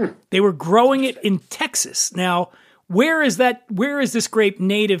 They were growing it in Texas. Now, where is this grape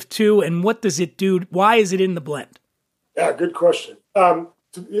native to, and what does it do? Why is it in the blend? Yeah, good question.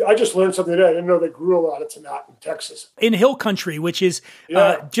 I just learned something today. I didn't know they grew a lot of Tannat in Texas. In Hill Country, which is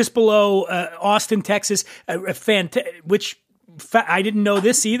just below Austin, Texas, which I didn't know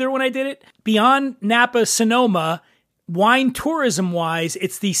this either when I did it. Beyond Napa, Sonoma, wine tourism-wise,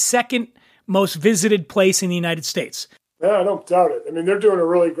 it's the second most visited place in the United States. Yeah, I don't doubt it. I mean, they're doing a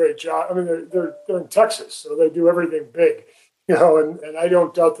really great job. I mean, they're in Texas, so they do everything big, and I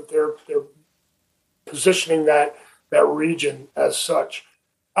don't doubt that they're positioning that region as such.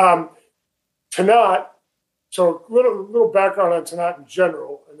 Tannat, so a little background on Tannat in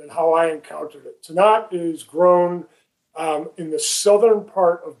general, and then how I encountered it. Tannat is grown in the southern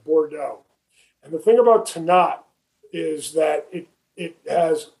part of Bordeaux. And the thing about Tannat is that it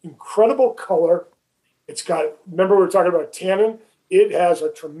has incredible color. It's got, remember we were talking about tannin? It has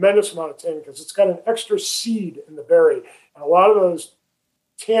a tremendous amount of tannin because it's got an extra seed in the berry. And a lot of those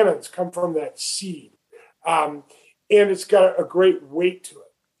tannins come from that seed. And it's got a great weight to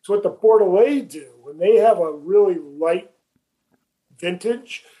it. So what the Bordelais do, when they have a really light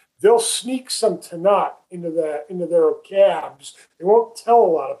vintage, they'll sneak some Tannat into their cabs. They won't tell a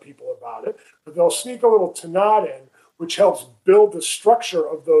lot of people about it, but they'll sneak a little Tannat in, which helps build the structure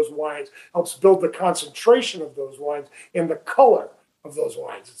of those wines, helps build the concentration of those wines and the color of those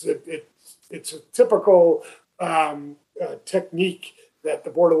wines. It's a typical technique that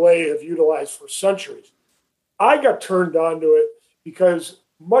the Bordelais have utilized for centuries. I got turned on to it because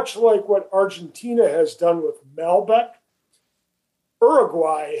much like what Argentina has done with Malbec,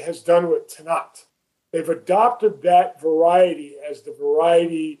 Uruguay has done with Tannat. They've adopted that variety as the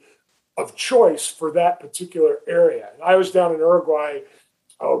variety of choice for that particular area. And I was down in Uruguay,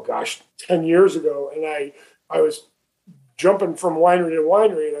 10 years ago, and I was jumping from winery to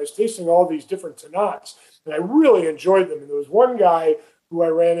winery, and I was tasting all these different Tannats, and I really enjoyed them. And there was one guy who I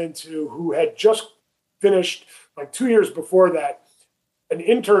ran into who had just finished, like 2 years before that, an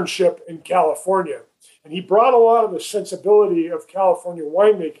internship in California. And he brought a lot of the sensibility of California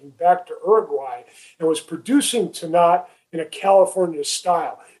winemaking back to Uruguay and was producing Tannat in a California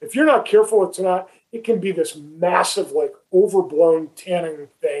style. If you're not careful with Tannat, it can be this massive, like overblown tanning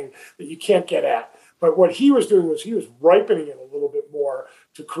thing that you can't get at. But what he was doing was he was ripening it a little bit more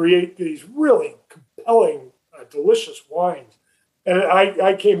to create these really compelling, delicious wines. And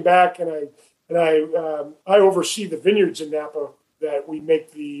I came back and I oversee the vineyards in Napa that we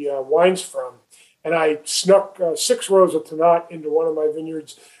make the wines from. And I snuck 6 rows of Tannat into one of my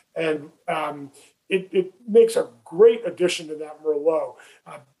vineyards, and it makes a great addition to that Merlot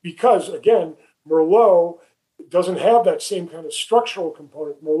because, again, Merlot doesn't have that same kind of structural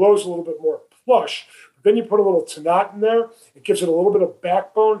component. Merlot's a little bit more plush. But then you put a little Tannat in there, it gives it a little bit of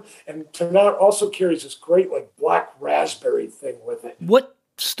backbone, and Tannat also carries this great like black raspberry thing with it. What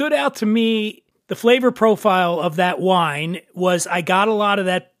stood out to me, the flavor profile of that wine, was I got a lot of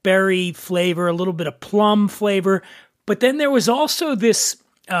that berry flavor, a little bit of plum flavor, but then there was also this,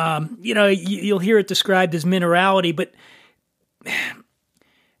 you'll hear it described as minerality, but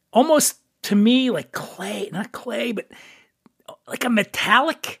almost to me like clay, not clay, but like a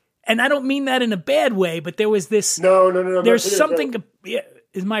metallic. And I don't mean that in a bad way, but there was this. No. There's something.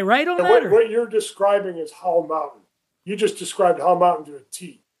 Is my right on that? What you're describing is Howell Mountain. You just described Howell Mountain to a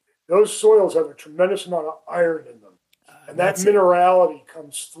T. Those soils have a tremendous amount of iron in them. And that minerality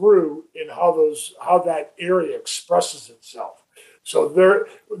comes through in how that area expresses itself. So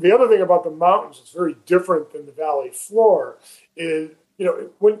the other thing about the mountains that's very different than the valley floor is,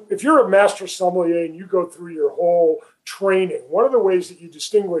 if you're a master sommelier and you go through your whole training, one of the ways that you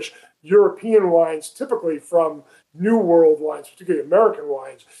distinguish European wines, typically from New World wines, particularly American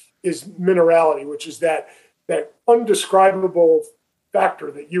wines, is minerality, which is that undescribable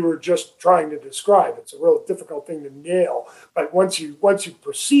factor that you were just trying to describe. It's a real difficult thing to nail, but once you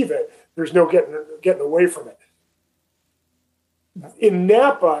perceive it, there's no getting away from it. In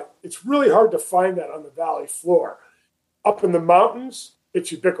Napa, it's really hard to find that on the valley floor. Up in the mountains,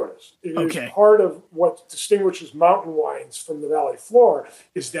 it's ubiquitous. It is part of what distinguishes mountain wines from the valley floor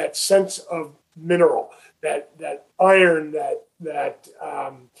is that sense of mineral, that iron, that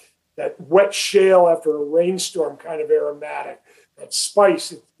wet shale after a rainstorm kind of aromatic, that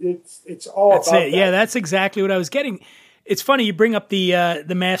spice. It's all that's about it. that. Yeah, that's exactly what I was getting. It's funny you bring up the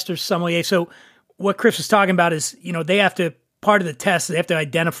master sommelier. So what Chris was talking about is, they have to, part of the test, they have to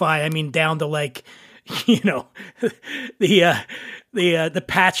identify, down to like, the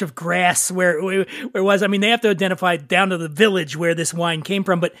patch of grass where it was. They have to identify down to the village where this wine came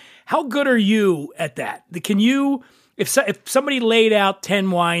from. But how good are you at that? Can you, if somebody laid out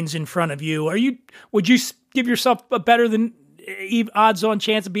 10 wines in front of you, would you give yourself a better than odds on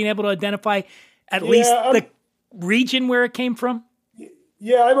chance of being able to identify at least the region where it came from?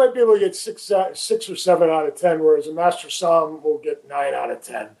 Yeah, I might be able to get 6 or 7 out of 10, whereas a master somm will get 9 out of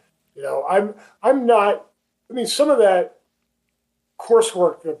 10. I'm not. Some of that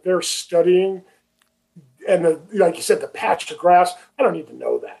coursework that they're studying, and like you said, the patch of grass. I don't need to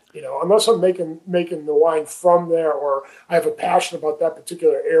know that. Unless I'm making the wine from there, or I have a passion about that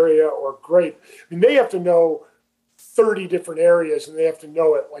particular area or grape. They have to know 30 different areas, and they have to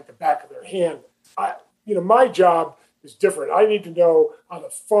know it like the back of their hand. My job is different. I need to know on the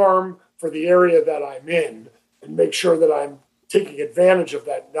farm for the area that I'm in and make sure that I'm taking advantage of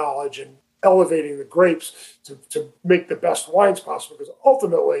that knowledge and elevating the grapes to make the best wines possible. Because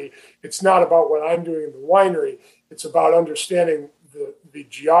ultimately, it's not about what I'm doing in the winery. It's about understanding the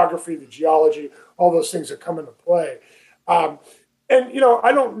geography, the geology, all those things that come into play. I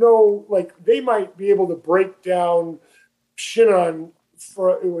don't know, like they might be able to break down Chinon,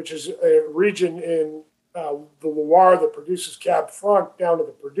 which is a region in the Loire that produces Cab Franc, down to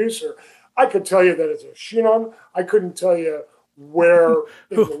the producer. I could tell you that it's a Chinon. I couldn't tell you where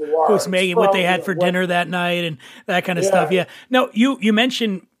in the Loire who's making what they had for dinner that night and that kind of stuff. Yeah. No, you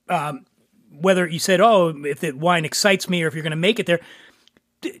mentioned whether you said, if the wine excites me or if you're going to make it there.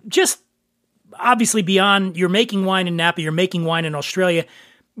 Just obviously beyond you're making wine in Napa, you're making wine in Australia.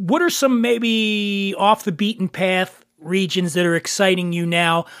 What are some maybe off the beaten path regions that are exciting you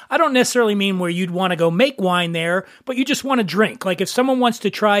now? I don't necessarily mean where you'd want to go make wine there, but you just want to drink. Like if someone wants to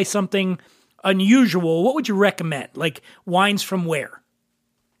try something unusual, what would you recommend? Like wines from where?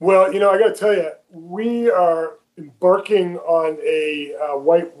 Well, I got to tell you, we are embarking on a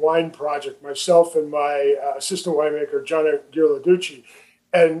white wine project, myself and my assistant winemaker, John Ghirlandaducci.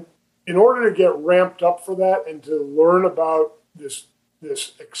 And in order to get ramped up for that and to learn about this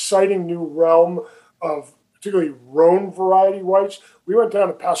exciting new realm of particularly Rhone variety whites, we went down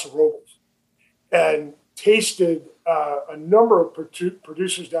to Paso Robles and tasted a number of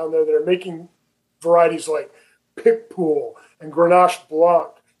producers down there that are making varieties like Picpoul and Grenache Blanc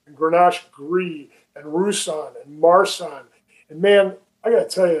and Grenache Gris and Roussanne and Marsanne. And man, I got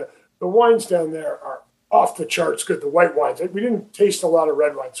to tell you, the wines down there are off the charts good, the white wines. We didn't taste a lot of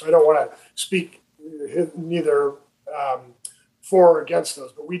red wines, so I don't want to speak neither for or against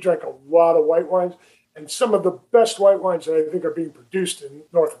those, but we drank a lot of white wines. And some of the best white wines that I think are being produced in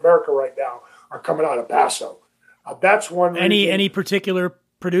North America right now are coming out of Paso. That's one. Any particular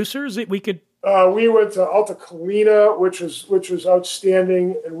producers that we could? We went to Alta Colina, which was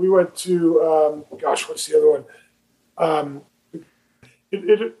outstanding, and we went to what's the other one?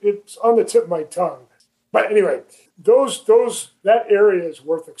 It's on the tip of my tongue. But anyway, that area is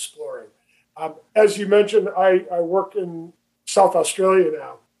worth exploring. As you mentioned, I work in South Australia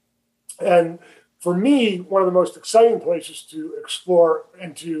now, and for me, one of the most exciting places to explore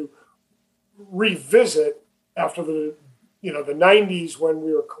and to revisit after the 90s when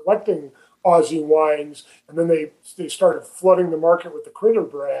we were collecting Aussie wines, and then they started flooding the market with the Critter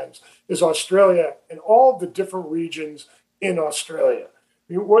brands, is Australia and all the different regions in Australia.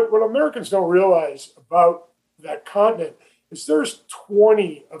 What Americans don't realize about that continent is there's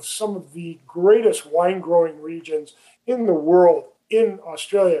 20 of some of the greatest wine growing regions in the world in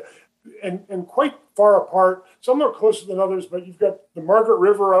Australia, and quite far apart. Some are closer than others, but you've got the Margaret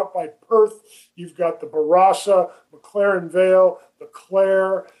River out by Perth. You've got the Barossa, McLaren Vale, the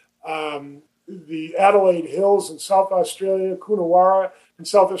Clare, the Adelaide Hills in South Australia, Coonawarra in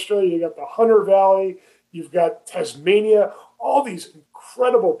South Australia. You've got the Hunter Valley. You've got Tasmania. All these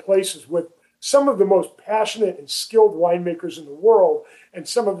incredible places with some of the most passionate and skilled winemakers in the world, and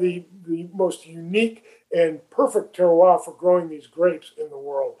some of the most unique and perfect terroir for growing these grapes in the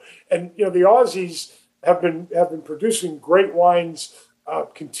world. And the Aussies have been producing great wines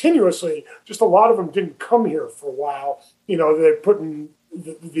continuously. Just a lot of them didn't come here for a while. They're putting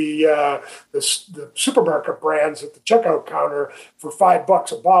the supermarket brands at the checkout counter for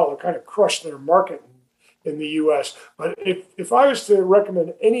 $5 a bottle to kind of crush their market in the U.S. But if I was to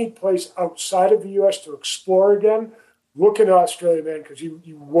recommend any place outside of the U.S. to explore again, look in Australia, man, because you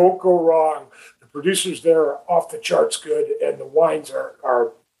won't go wrong. The producers there are off the charts good, and the wines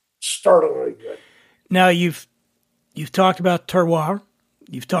are startlingly good. Now you've talked about terroir,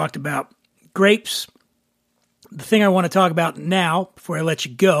 you've talked about grapes. The thing I want to talk about now, before I let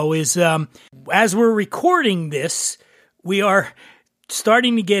you go, is as we're recording this, we are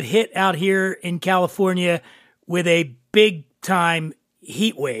starting to get hit out here in California with a big time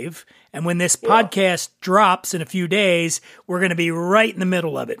heat wave. And when this podcast drops in a few days, we're going to be right in the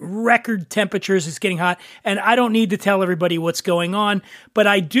middle of it. Record temperatures, it's getting hot. And I don't need to tell everybody what's going on, but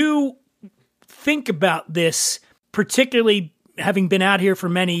I do think about this, particularly having been out here for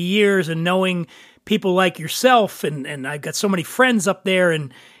many years and knowing people like yourself. And I've got so many friends up there,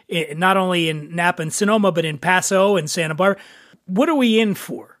 and not only in Napa and Sonoma, but in Paso and Santa Barbara. What are we in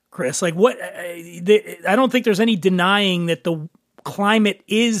for, Chris? Like, what? I don't think there's any denying that the climate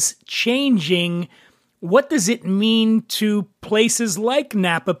is changing. What does it mean to places like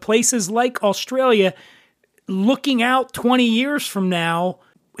Napa, places like Australia, looking out 20 years from now?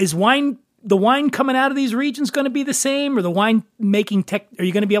 Is the wine coming out of these regions going to be the same, or the wine making tech? Are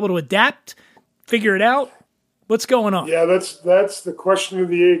you going to be able to adapt, figure it out? What's going on? Yeah, that's the question of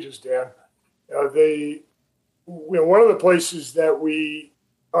the ages, Dan. One of the places that we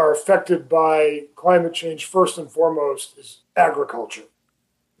are affected by climate change first and foremost is agriculture.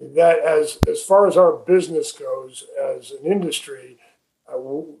 That as far as our business goes as an industry,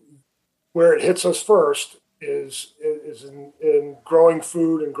 where it hits us first is in growing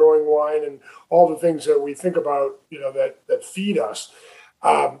food and growing wine and all the things that we think about, that feed us.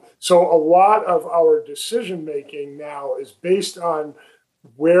 So a lot of our decision making now is based on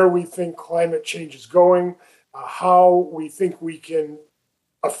where we think climate change is going, how we think we can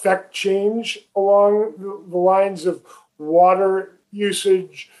affect change along the lines of water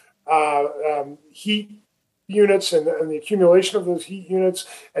usage, heat units and the accumulation of those heat units,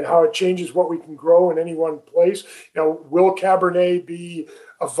 and how it changes what we can grow in any one place. Will Cabernet be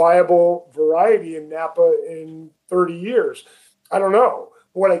a viable variety in Napa in 30 years? I don't know.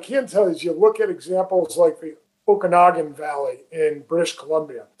 What I can tell you is you look at examples like the Okanagan Valley in British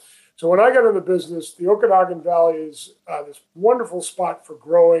Columbia. So when I got into the business, the Okanagan Valley is this wonderful spot for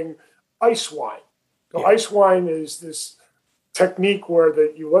growing ice wine. So ice wine is this technique where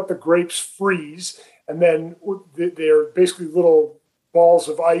you let the grapes freeze, and then they're basically little balls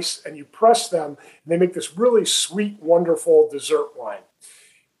of ice, and you press them, and they make this really sweet, wonderful dessert wine.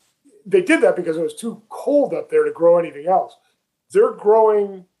 They did that because it was too cold up there to grow anything else. They're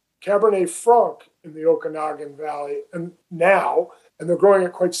growing Cabernet Franc in the Okanagan Valley and they're growing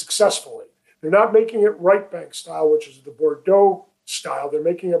it quite successfully. They're not making it right bank style, which is the Bordeaux style. They're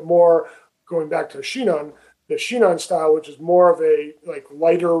making it more, going back to Chinon, the Chinon style, which is more of a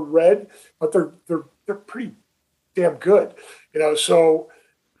lighter red, but they're pretty damn good. So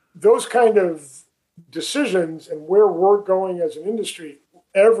those kind of decisions and where we're going as an industry,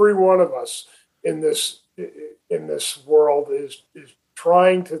 every one of us in this world is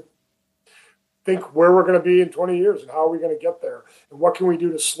trying to think where we're going to be in 20 years and how are we going to get there, and what can we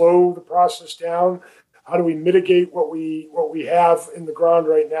do to slow the process down? How do we mitigate what we have in the ground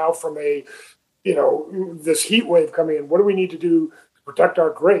right now from this heat wave coming in? What do we need to do to protect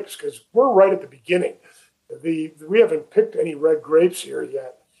our grapes? Because we're right at the beginning. We haven't picked any red grapes here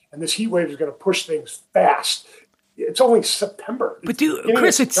yet, and this heat wave is going to push things fast. It's only September. But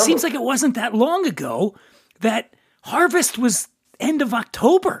Chris, it seems like it wasn't that long ago that harvest was end of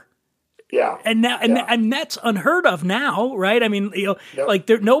October. Yeah. And now, and that's unheard of now, right? I mean,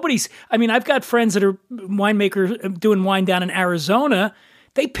 nobody's, I've got friends that are winemakers doing wine down in Arizona.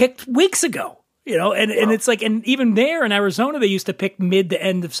 They picked weeks ago, and it's like, and even there in Arizona, they used to pick mid to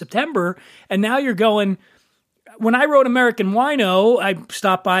end of September. And now you're going, when I wrote American Wino, I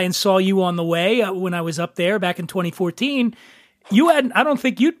stopped by and saw you on the way when I was up there back in 2014. I don't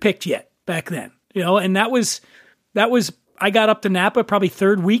think you'd picked yet back then, and that was, I got up to Napa probably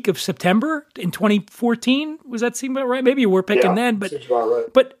third week of September in 2014. Was that seem about right? Maybe you were picking then, but seems about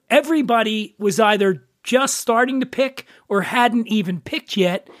right. But everybody was either just starting to pick or hadn't even picked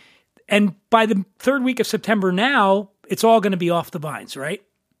yet. And by the third week of September now, it's all going to be off the vines, right?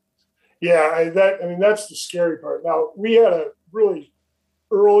 Yeah, that's the scary part. Now, we had a really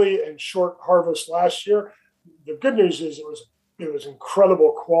early and short harvest last year. The good news is it was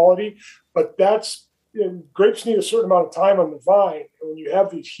incredible quality, but grapes need a certain amount of time on the vine, and when you have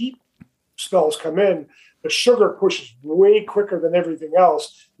these heat spells come in, the sugar pushes way quicker than everything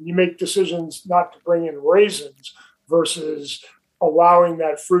else, and you make decisions not to bring in raisins versus allowing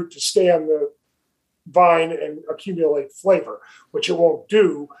that fruit to stay on the vine and accumulate flavor, which it won't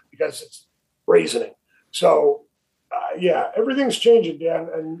do because it's raisining. So, everything's changing, Dan,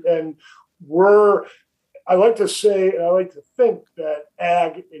 and I like to say, and I like to think that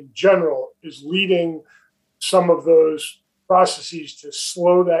ag in general is leading some of those processes to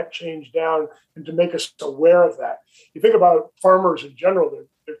slow that change down and to make us aware of that. You think about farmers in general,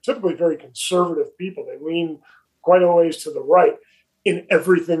 they're typically very conservative people. They lean quite a ways to the right in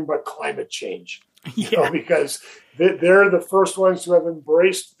everything but climate change. Because they're the first ones to have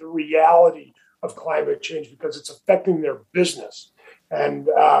embraced the reality of climate change because it's affecting their business. And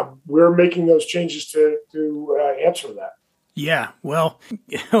we're making those changes to answer that. Yeah, well,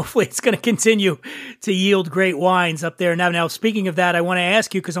 hopefully it's going to continue to yield great wines up there. Now, speaking of that, I want to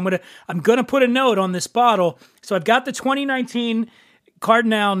ask you, because I'm going to put a note on this bottle. So I've got the 2019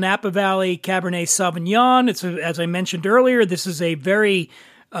 Cardinal Napa Valley Cabernet Sauvignon. It's as I mentioned earlier, this is a very,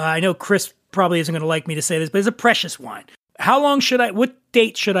 I know Chris probably isn't going to like me to say this, but it's a precious wine. What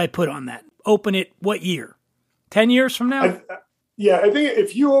date should I put on that? Open it what year? 10 years from now? I think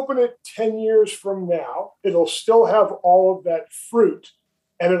if you open it 10 years from now, it'll still have all of that fruit,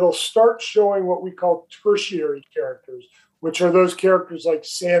 and it'll start showing what we call tertiary characters, which are those characters like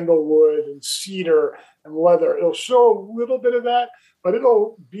sandalwood and cedar and leather. It'll show a little bit of that, but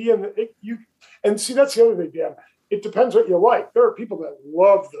it'll be and see, that's the other thing, Dan. It depends what you like. There are people that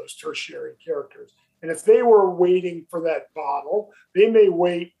love those tertiary characters. And if they were waiting for that bottle, they may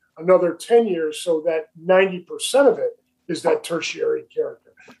wait another 10 years so that 90% of it is that tertiary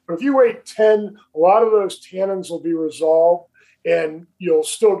character. But if you wait 10, a lot of those tannins will be resolved and you'll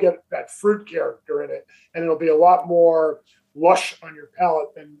still get that fruit character in it. And it'll be a lot more lush on your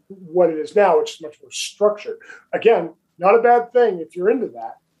palate than what it is now, which is much more structured. Again, not a bad thing if you're into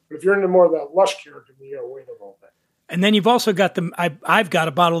that. But if you're into more of that lush character, you got to wait a little bit. And then you've also got I've got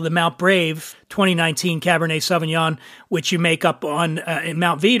a bottle of the Mount Brave 2019 Cabernet Sauvignon, which you make up on in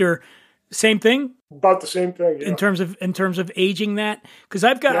Mount Veeder. Same thing. About the same thing, yeah. In terms of aging that, because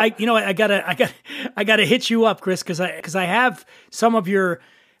I've got I gotta hit you up, Chris, because I have some of your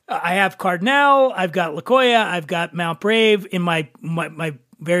I have Cardinal, I've got La Jolla, I've got Mount Brave in my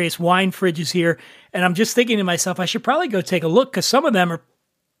various wine fridges here, and I'm just thinking to myself I should probably go take a look because some of them are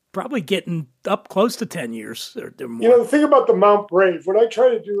probably getting up close to 10 years or more. The thing about the Mount Brave, what I try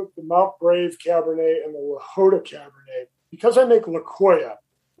to do with the Mount Brave Cabernet and the La Jolla Cabernet, because I make La Jolla,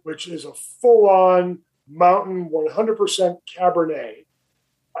 which is a full-on mountain 100% Cabernet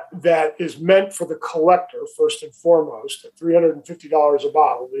that is meant for the collector, first and foremost, at $350 a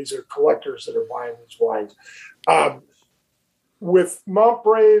bottle. These are collectors that are buying these wines. With Mount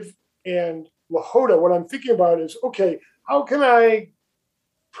Brave and La Jolla, what I'm thinking about is, okay, how can I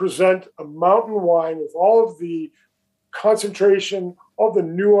present a mountain wine with all of the concentration, all the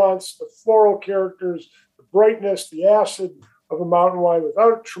nuance, the floral characters, the brightness, the acid of a mountain wine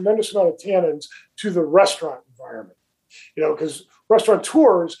without a tremendous amount of tannins to the restaurant environment. Because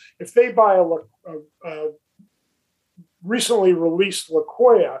restaurateurs, if they buy a recently released La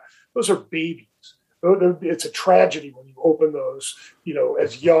Jolla, those are babies. It's a tragedy when you open those,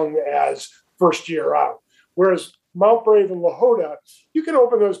 as young as first year out. Whereas Mount Brave and La Jolla, you can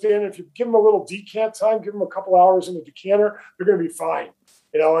open those down. If you give them a little decant time, give them a couple hours in the decanter, they're going to be fine.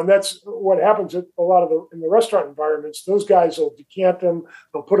 And that's what happens at a lot of in the restaurant environments. Those guys will decant them.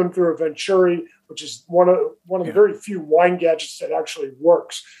 They'll put them through a Venturi, which is one of the very few wine gadgets that actually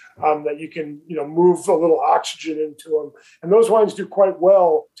works, that you can, move a little oxygen into them. And those wines do quite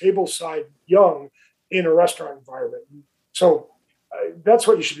well, tableside young, in a restaurant environment. So that's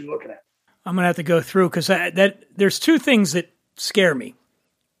what you should be looking at. I'm going to have to go through because there's two things that scare me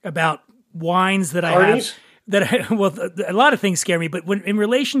about wines that Carnies? A lot of things scare me, but in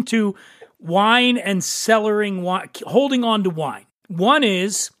relation to wine and cellaring wine, holding on to wine. One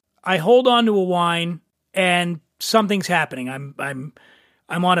is I hold on to a wine and something's happening. I'm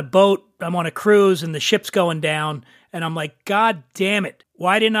on a boat, I'm on a cruise, and the ship's going down, and I'm like, God damn it!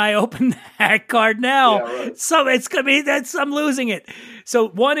 Why didn't I open that Cardinal? Yeah, right. So it's gonna be I'm losing it. So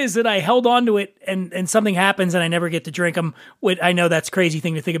one is that I held on to it, and something happens, and I never get to drink them. I know that's a crazy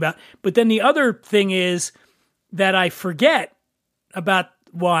thing to think about, but then the other thing is that I forget about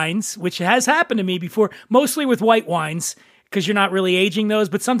wines, which has happened to me before, mostly with white wines, because you're not really aging those,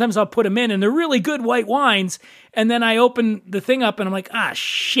 but sometimes I'll put them in and they're really good white wines. And then I open the thing up and I'm like,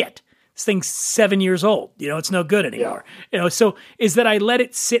 shit, this thing's 7 years old. It's no good anymore. So is that I let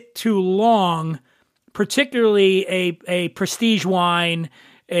it sit too long, particularly a prestige wine,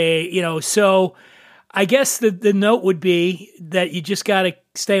 so I guess the note would be that you just got to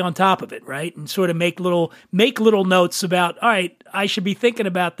stay on top of it, right? And sort of make little notes about, all right, I should be thinking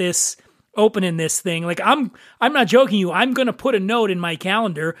about this, opening this thing. Like I'm not joking you. I'm going to put a note in my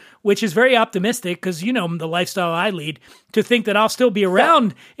calendar, which is very optimistic because the lifestyle I lead, to think that I'll still be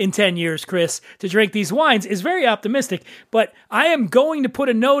around in 10 years, Chris, to drink these wines is very optimistic. But I am going to put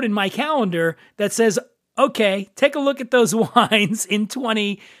a note in my calendar that says, okay, take a look at those wines in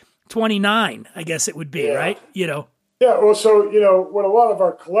 2029, I guess it would be, right? Yeah, well, so, what a lot of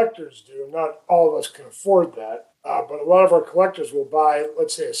our collectors do, not all of us can afford that, but a lot of our collectors will buy,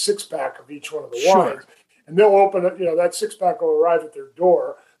 let's say, a 6-pack of each one of the wines, and they'll open it, that 6-pack will arrive at their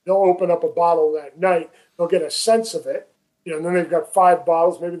door. They'll open up a bottle that night. They'll get a sense of it, and then they've got 5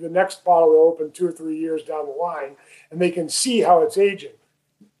 bottles. Maybe the next bottle they'll open 2 or 3 years down the line, and they can see how it's aging.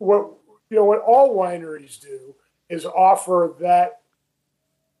 What all wineries do is offer that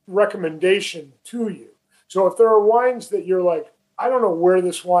recommendation to you. So if there are wines that you're like, I don't know where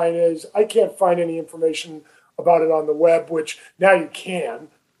this wine is, I can't find any information about it on the web, which now you can.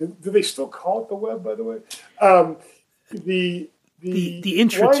 Do they still call it the web, by the way? The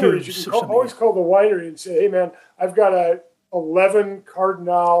intratubes. You can always call the winery and say, hey man, I've got a 11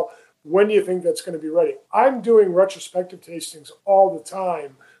 Cardinal. When do you think that's going to be ready? I'm doing retrospective tastings all the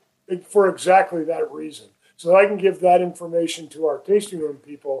time for exactly that reason. So that I can give that information to our tasting room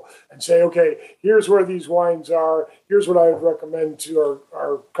people and say, okay, here's where these wines are. Here's what I would recommend to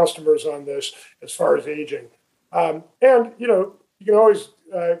our customers on this as far as aging. And, you can always,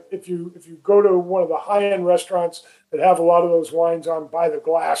 if you go to one of the high-end restaurants that have a lot of those wines on by the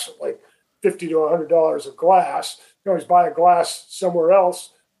glass at like $50 to $100 a glass, you can always buy a glass somewhere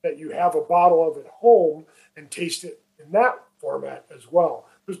else that you have a bottle of at home and taste it in that format as well.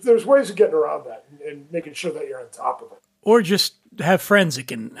 There's ways of getting around that and making sure that you're on top of it. Or just have friends that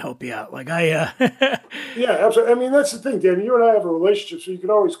can help you out. Like Yeah, absolutely. I mean, that's the thing, Dan. You and I have a relationship, so you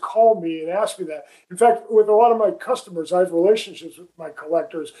can always call me and ask me that. In fact, with a lot of my customers, I have relationships with my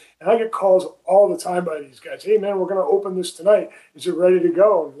collectors, and I get calls all the time by these guys. Hey, man, we're going to open this tonight. Is it ready to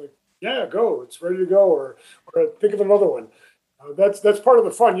go? And I'm like, yeah, go. It's ready to go. Or think of another one. That's part of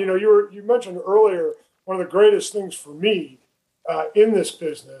the fun. You mentioned earlier one of the greatest things for me in this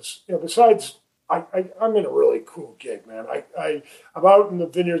business, besides I'm in a really cool gig, man. I'm out in the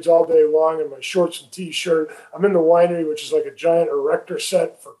vineyards all day long in my shorts and t-shirt. I'm in the winery, which is like a giant erector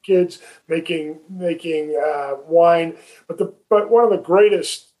set for kids making wine. But one of the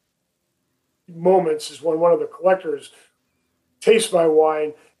greatest moments is when one of the collectors tastes my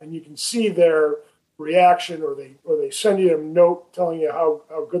wine and you can see their reaction, or they send you a note telling you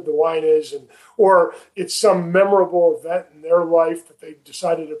how good the wine is, or it's some memorable event in their life that they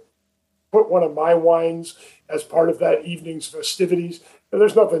decided to put one of my wines as part of that evening's festivities.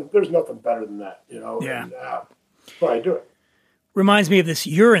 There's nothing better than that, Yeah. And, so I do it. Reminds me of this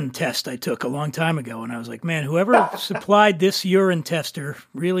urine test I took a long time ago, and I was like, man, whoever supplied this urine tester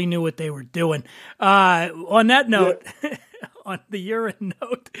really knew what they were doing. On that note, on the urine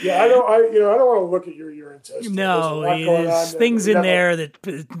note. Yeah, I don't want to look at your urine test. No, there's things in there that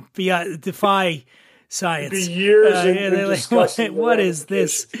defy science. Be years what is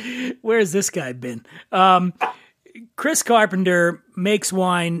this? Where's this guy been? Chris Carpenter makes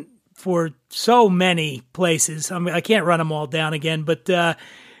wine for so many places. I mean, I can't run them all down again, but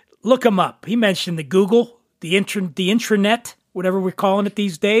look him up. He mentioned the Google, the intranet, whatever we're calling it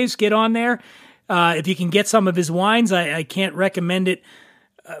these days. Get on there. If you can get some of his wines, I can't recommend it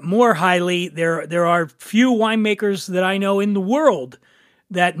more highly. There are few winemakers that I know in the world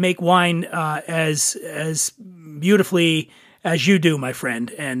that make wine as beautifully as you do, my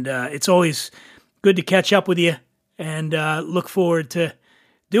friend. And it's always good to catch up with you, and look forward to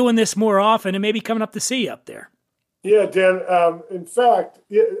doing this more often and maybe coming up to see you up there. Yeah, Dan. In fact,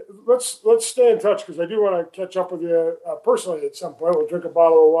 let's stay in touch, because I do want to catch up with you personally at some point. We'll drink a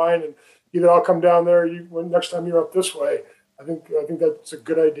bottle of wine, and either I'll come down there next time you're up this way. I think that's a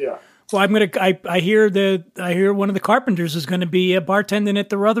good idea. Well, I hear one of the Carpenters is going to be bartending at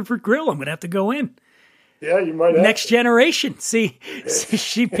the Rutherford Grill. I'm going to have to go in. Yeah, you might have Next generation. See,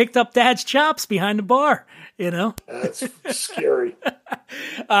 she picked up Dad's chops behind the bar, That's scary.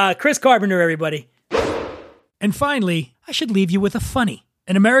 Chris Carpenter, everybody. And finally, I should leave you with a funny.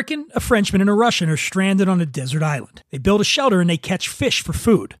 An American, a Frenchman, and a Russian are stranded on a desert island. They build a shelter and they catch fish for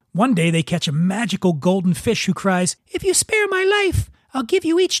food. One day they catch a magical golden fish who cries, "If you spare my life, I'll give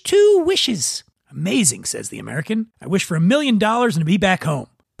you each 2 wishes." "Amazing," says the American. "I wish for $1 million and to be back home."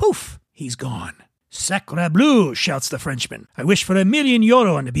 Poof, he's gone. "Sacre bleu," shouts the Frenchman. "I wish for €1 million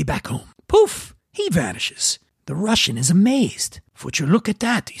and to be back home." Poof, he vanishes. The Russian is amazed. "Would you look at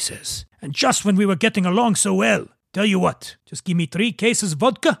that," he says. "And just when we were getting along so well. Tell you what, just give me 3 cases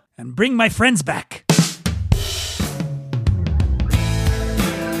vodka and bring my friends back."